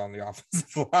contracts on the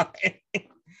offensive line.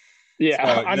 Yeah,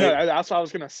 so I know. That's what I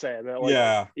was gonna say. That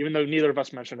yeah, even though neither of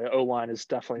us mentioned it, O-line is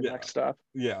definitely next up.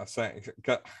 Yeah, same.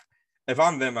 If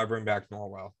I'm them, I bring back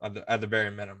Norwell at the very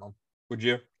minimum. Would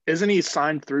you? Isn't he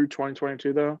signed through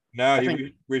 2022 though? No,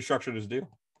 he restructured his deal.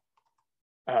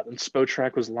 Then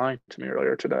Spotrac was lying to me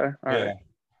earlier today. All right.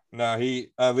 No, he,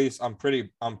 at least I'm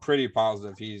pretty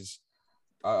positive he's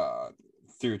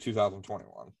through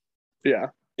 2021. Yeah.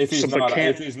 If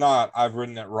he's not, I've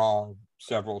written it wrong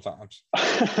several times.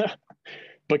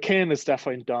 But Cam is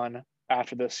definitely done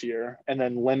after this year, and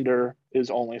then Linder is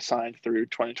only signed through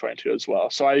 2022 as well.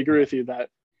 So I agree with you that,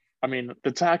 I mean,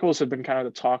 the tackles have been kind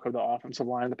of the talk of the offensive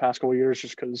line the past couple of years,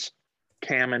 just because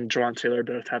Cam and Jawan Taylor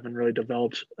both haven't really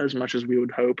developed as much as we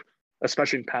would hope,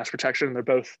 especially in pass protection. They're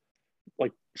both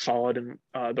like solid in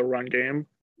the run game,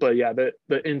 but yeah,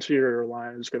 the interior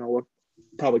line is going to look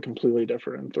probably completely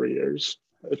different in 3 years,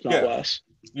 if not less.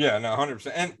 Yeah, no,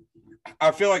 100%. And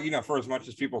I feel like, for as much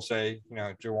as people say,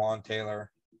 Jawan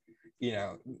Taylor,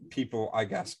 people, I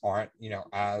guess, aren't,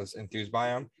 as enthused by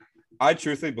him. I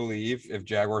truthfully believe if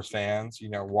Jaguars fans,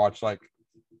 watch like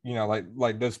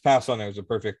this past Sunday was a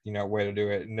perfect, way to do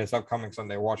it. And this upcoming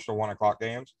Sunday, watch the 1:00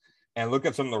 games and look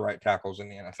at some of the right tackles in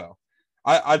the NFL.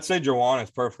 I'd say Jawan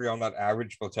is perfectly on that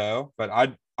average plateau, but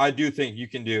I do think you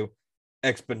can do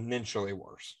exponentially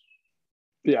worse.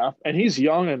 Yeah, and he's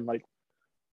young and like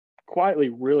quietly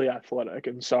really athletic,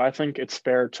 and so I think it's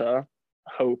fair to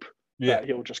hope that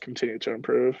he'll just continue to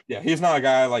improve. Yeah, he's not a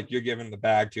guy like you're giving the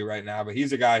bag to right now, but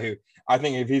he's a guy who I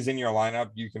think if he's in your lineup,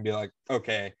 you can be like,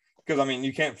 okay, because I mean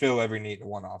you can't fill every need in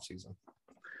one offseason.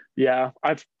 Yeah,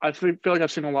 I feel like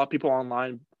I've seen a lot of people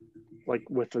online, like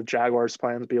with the Jaguars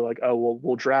plans, be like, oh, well,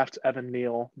 we'll draft Evan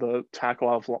Neal, the tackle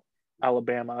of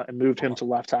Alabama, and move him to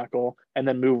left tackle, and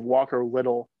then move Walker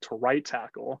Little to right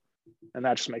tackle, and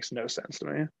that just makes no sense to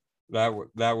me.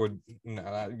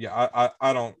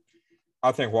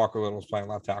 I think Walker Little's playing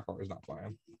left tackle. He's not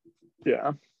playing.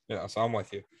 Yeah. Yeah, so I'm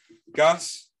with you.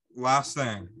 Gus, last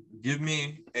thing. Give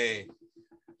me a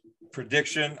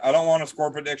prediction. I don't want a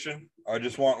score prediction. I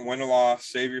just want win or loss.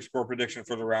 Save your score prediction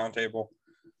for the round table.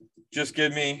 Just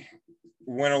give me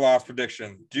win or loss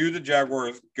prediction. Do the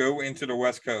Jaguars go into the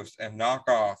West Coast and knock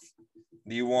off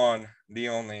the one, the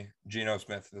only Geno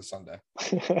Smith this Sunday?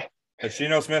 It's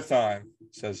Geno Smith time,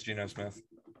 says Geno Smith.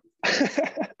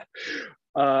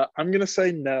 I'm going to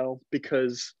say no,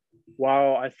 because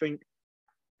while I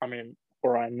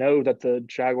know that the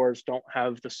Jaguars don't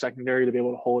have the secondary to be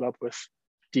able to hold up with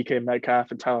DK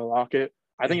Metcalf and Tyler Lockett,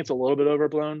 I think it's a little bit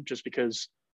overblown, just because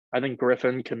I think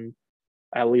Griffin can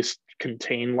at least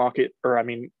contain Lockett,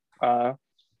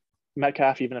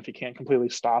 Metcalf, even if he can't completely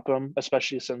stop him,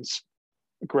 especially since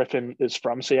Griffin is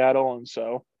from Seattle. And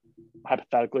so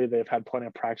hypothetically, they've had plenty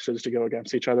of practices to go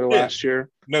against each other last year.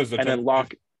 Knows the And then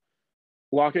temperament.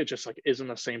 Lockett just like isn't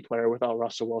the same player without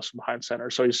Russell Wilson behind center.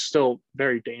 So he's still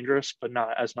very dangerous, but not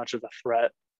as much of a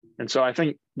threat. And so I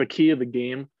think the key of the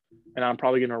game, and I'm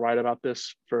probably going to write about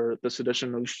this for this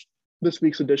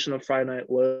week's edition of Friday Night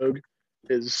Logue,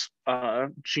 is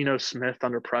Geno Smith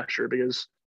under pressure, because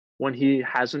when he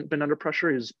hasn't been under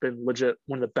pressure, he's been legit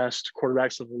one of the best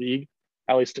quarterbacks in the league,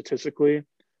 at least statistically.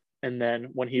 And then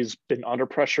when he's been under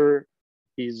pressure,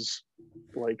 he's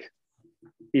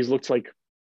looked like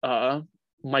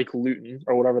Mike Luton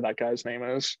or whatever that guy's name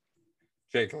is.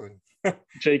 Jake Luton.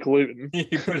 Jake Luton.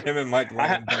 You put him and Mike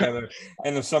Luton together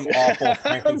into some awful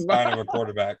Frankenstein of a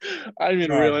quarterback. I didn't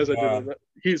even realize I did that.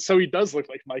 He does look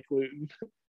like Mike Luton.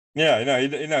 Yeah,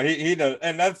 he does,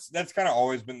 and that's kind of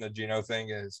always been the Geno thing,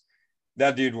 is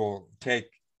that dude will take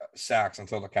sacks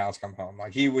until the cows come home.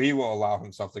 Like he will allow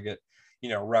himself to get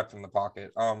wrecked in the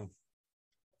pocket.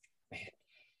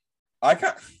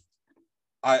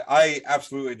 I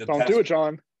absolutely detest. Don't do it,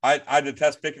 John. I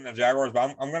detest picking the Jaguars,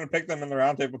 but I'm going to pick them in the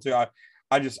roundtable too.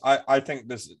 I think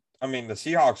this. I mean, the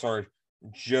Seahawks are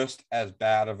just as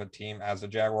bad of a team as the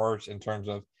Jaguars in terms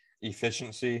of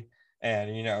efficiency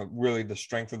and really the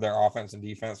strength of their offense and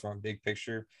defense from a big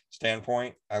picture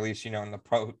standpoint. At least in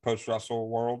the post Russell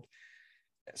world.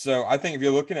 So I think if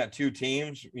you're looking at two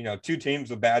teams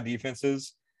with bad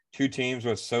defenses, two teams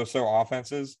with so-so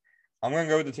offenses, I'm going to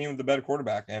go with the team with the better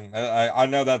quarterback. And I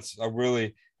know that's a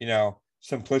really,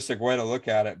 simplistic way to look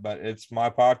at it, but it's my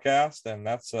podcast, and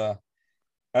that's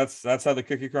how the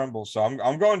cookie crumbles. So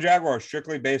I'm going Jaguars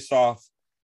strictly based off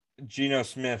Geno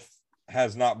Smith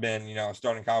has not been, a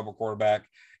starting caliber quarterback.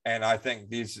 And I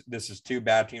think this is two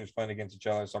bad teams playing against each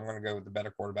other. So I'm going to go with the better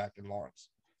quarterback in Lawrence.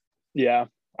 Yeah.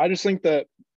 I just think that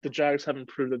the Jags haven't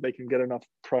proved that they can get enough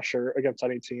pressure against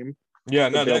any team. Yeah,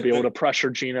 no, they'll be able to pressure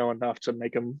Geno enough to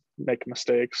make him make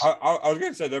mistakes. I was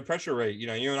going to say their pressure rate, you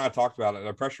and I talked about it.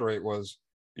 Their pressure rate was,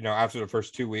 after the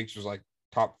first 2 weeks was like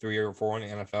top 3 or 4 in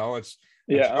the NFL. It's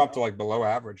dropped to like below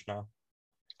average now.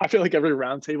 I feel like every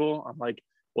roundtable, I'm like,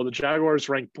 well, the Jaguars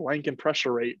rank blank in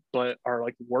pressure rate, but are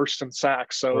like worst in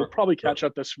sacks. So it'll probably catch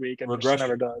up this week, and just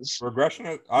never does. Regression.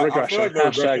 Regression.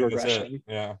 Hashtag regression.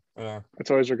 Yeah. It's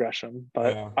always regression.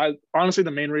 But I honestly,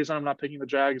 the main reason I'm not picking the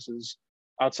Jags is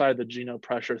outside the Geno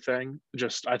pressure thing.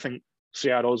 Just I think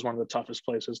Seattle is one of the toughest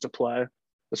places to play,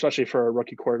 especially for a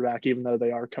rookie quarterback, even though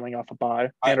they are coming off a bye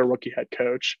and a rookie head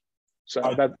coach.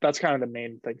 So that's kind of the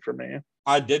main thing for me.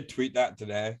 I did tweet that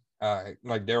today.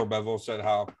 Like Darrell Bevell said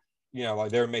how,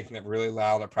 like they're making it really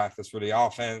loud at practice for the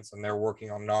offense, and they're working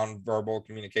on nonverbal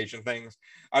communication things.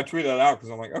 I tweeted that out because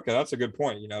I'm like, okay, that's a good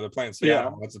point. They're playing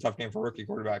Seattle. Yeah. That's a tough game for a rookie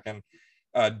quarterback. And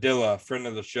Dilla, friend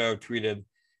of the show, tweeted,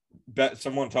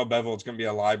 someone tell Bevel it's going to be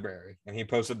a library. And he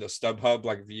posted the StubHub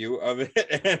like view of it.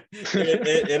 And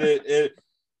it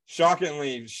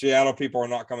shockingly, Seattle people are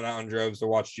not coming out in droves to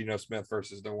watch Geno Smith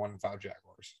versus the 1-5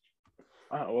 Jaguars.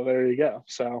 Oh, well, there you go.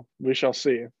 So we shall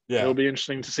see. Yeah. It'll be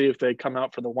interesting to see if they come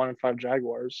out for the 1-5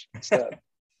 Jaguars instead.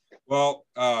 Well,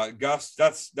 Gus,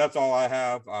 that's all I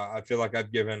have. I feel like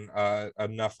I've given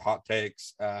enough hot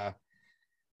takes.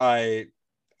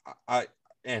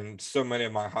 And so many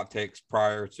of my hot takes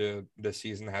prior to the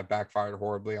season have backfired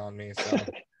horribly on me. So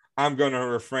I'm going to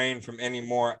refrain from any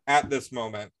more at this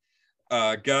moment.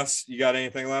 Gus, you got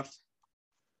anything left?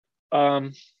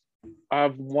 I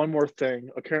have one more thing.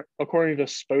 According to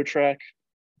Spotrac,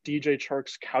 DJ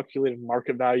Chark's calculated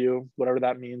market value, whatever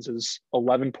that means, is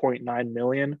 $11.9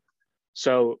 million.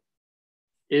 So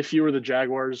if you were the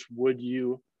Jaguars, would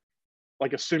you,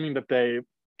 like, assuming that they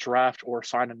draft or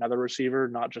sign another receiver,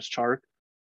 not just Chark,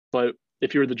 but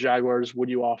if you were the Jaguars, would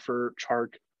you offer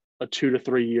Chark a 2 to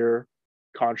 3 year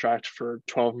contract for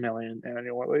 $12 million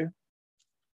annually?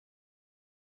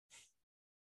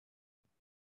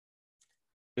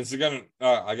 This is going to,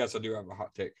 I guess I do have a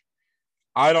hot take.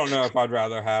 I don't know if I'd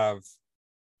rather have,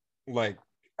 like,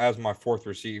 as my fourth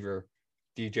receiver,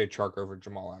 DJ Chark over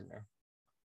Jamal Agnew.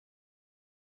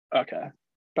 Okay.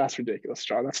 That's ridiculous,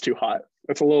 John. That's too hot.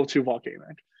 That's a little too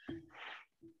volcanic.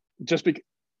 Just because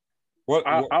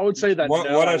I would say that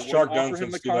what has Chark done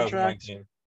since 2019?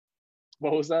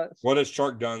 What was that? What has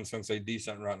Chark done since a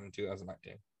decent run in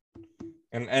 2019?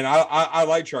 And I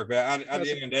like Chark, but at the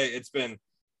end of the day, it's been,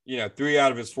 3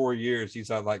 out of his 4 years, he's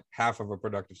had like half of a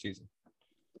productive season.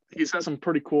 He's had some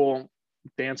pretty cool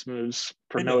dance moves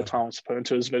for Noah Thomas put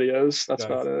into his videos. That's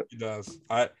about it. He does.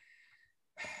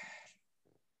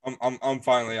 I'm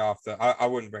finally off the. I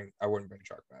wouldn't bring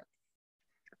Chark back.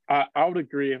 I would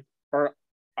agree, or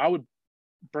I would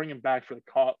bring him back for the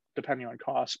cost, depending on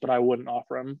cost, but I wouldn't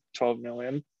offer him $12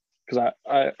 million because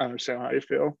I understand how you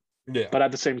feel. Yeah. But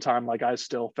at the same time, like I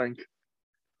still think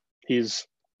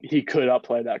he could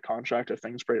outplay that contract if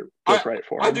things go right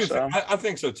for him. I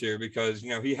think so too, because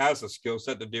he has a skill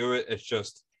set to do it. It's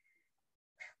just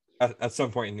at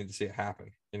some point you need to see it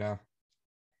happen. Yeah.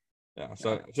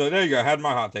 So there you go. I had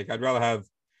my hot take.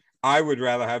 I would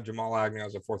rather have Jamal Agnew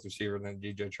as a fourth receiver than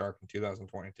DJ Chark in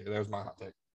 2022. There's my hot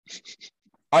take.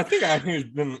 I think Agnew's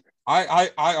been.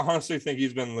 I honestly think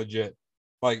he's been legit.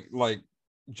 Like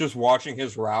just watching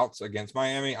his routes against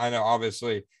Miami. I know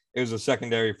obviously it was a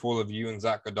secondary full of you and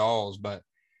Zach Goodalls, but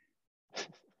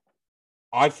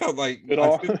I felt like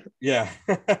yeah,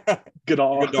 good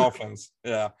Dolphins.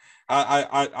 Yeah,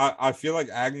 I feel like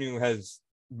Agnew has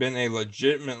been a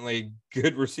legitimately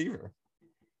good receiver.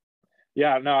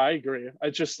 Yeah, no, I agree.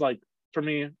 It's just like for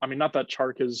me, I mean, not that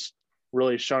Chark has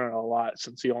really shown it a lot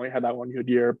since he only had that one good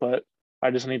year, but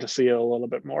I just need to see it a little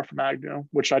bit more from Agnew,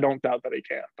 which I don't doubt that he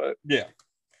can, but yeah,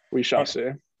 we shall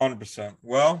see. 100%.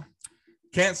 Well,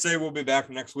 can't say we'll be back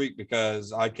next week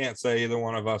because I can't say either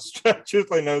one of us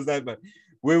truthfully knows that, but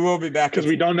we will be back because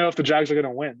we don't know if the Jags are going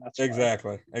to win. That's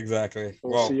exactly.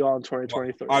 We'll see you all in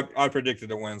 2023. Well, I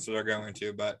predicted a win, so they're going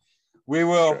to, but we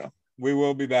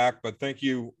will be back. But thank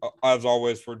you as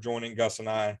always for joining Gus and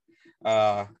I.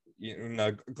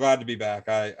 Glad to be back.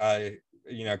 I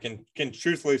can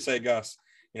truthfully say, Gus,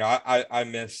 I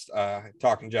missed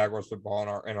talking Jaguars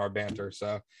football in our banter.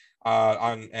 So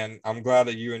I'm glad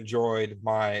that you enjoyed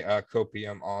my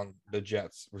copium on the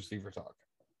Jets receiver talk.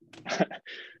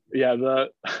 Yeah,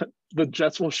 the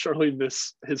Jets will surely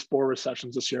miss his 4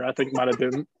 receptions this year. I think might have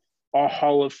been a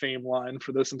Hall of Fame line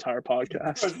for this entire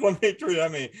podcast. When they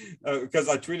tweeted me, because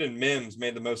I tweeted Mims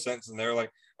made the most sense, and they were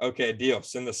like, "Okay, deal.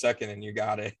 Send the second, and you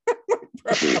got it."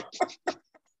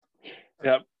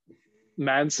 Yep,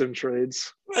 Manson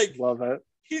trades. Love it.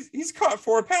 He's caught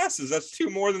 4 passes. That's 2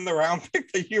 more than the round pick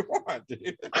that you want,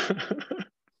 dude.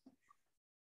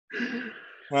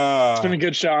 It's been a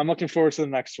good show. I'm looking forward to the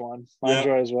next one. I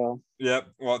enjoy as well. Yep.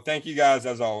 Well, thank you guys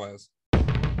as always.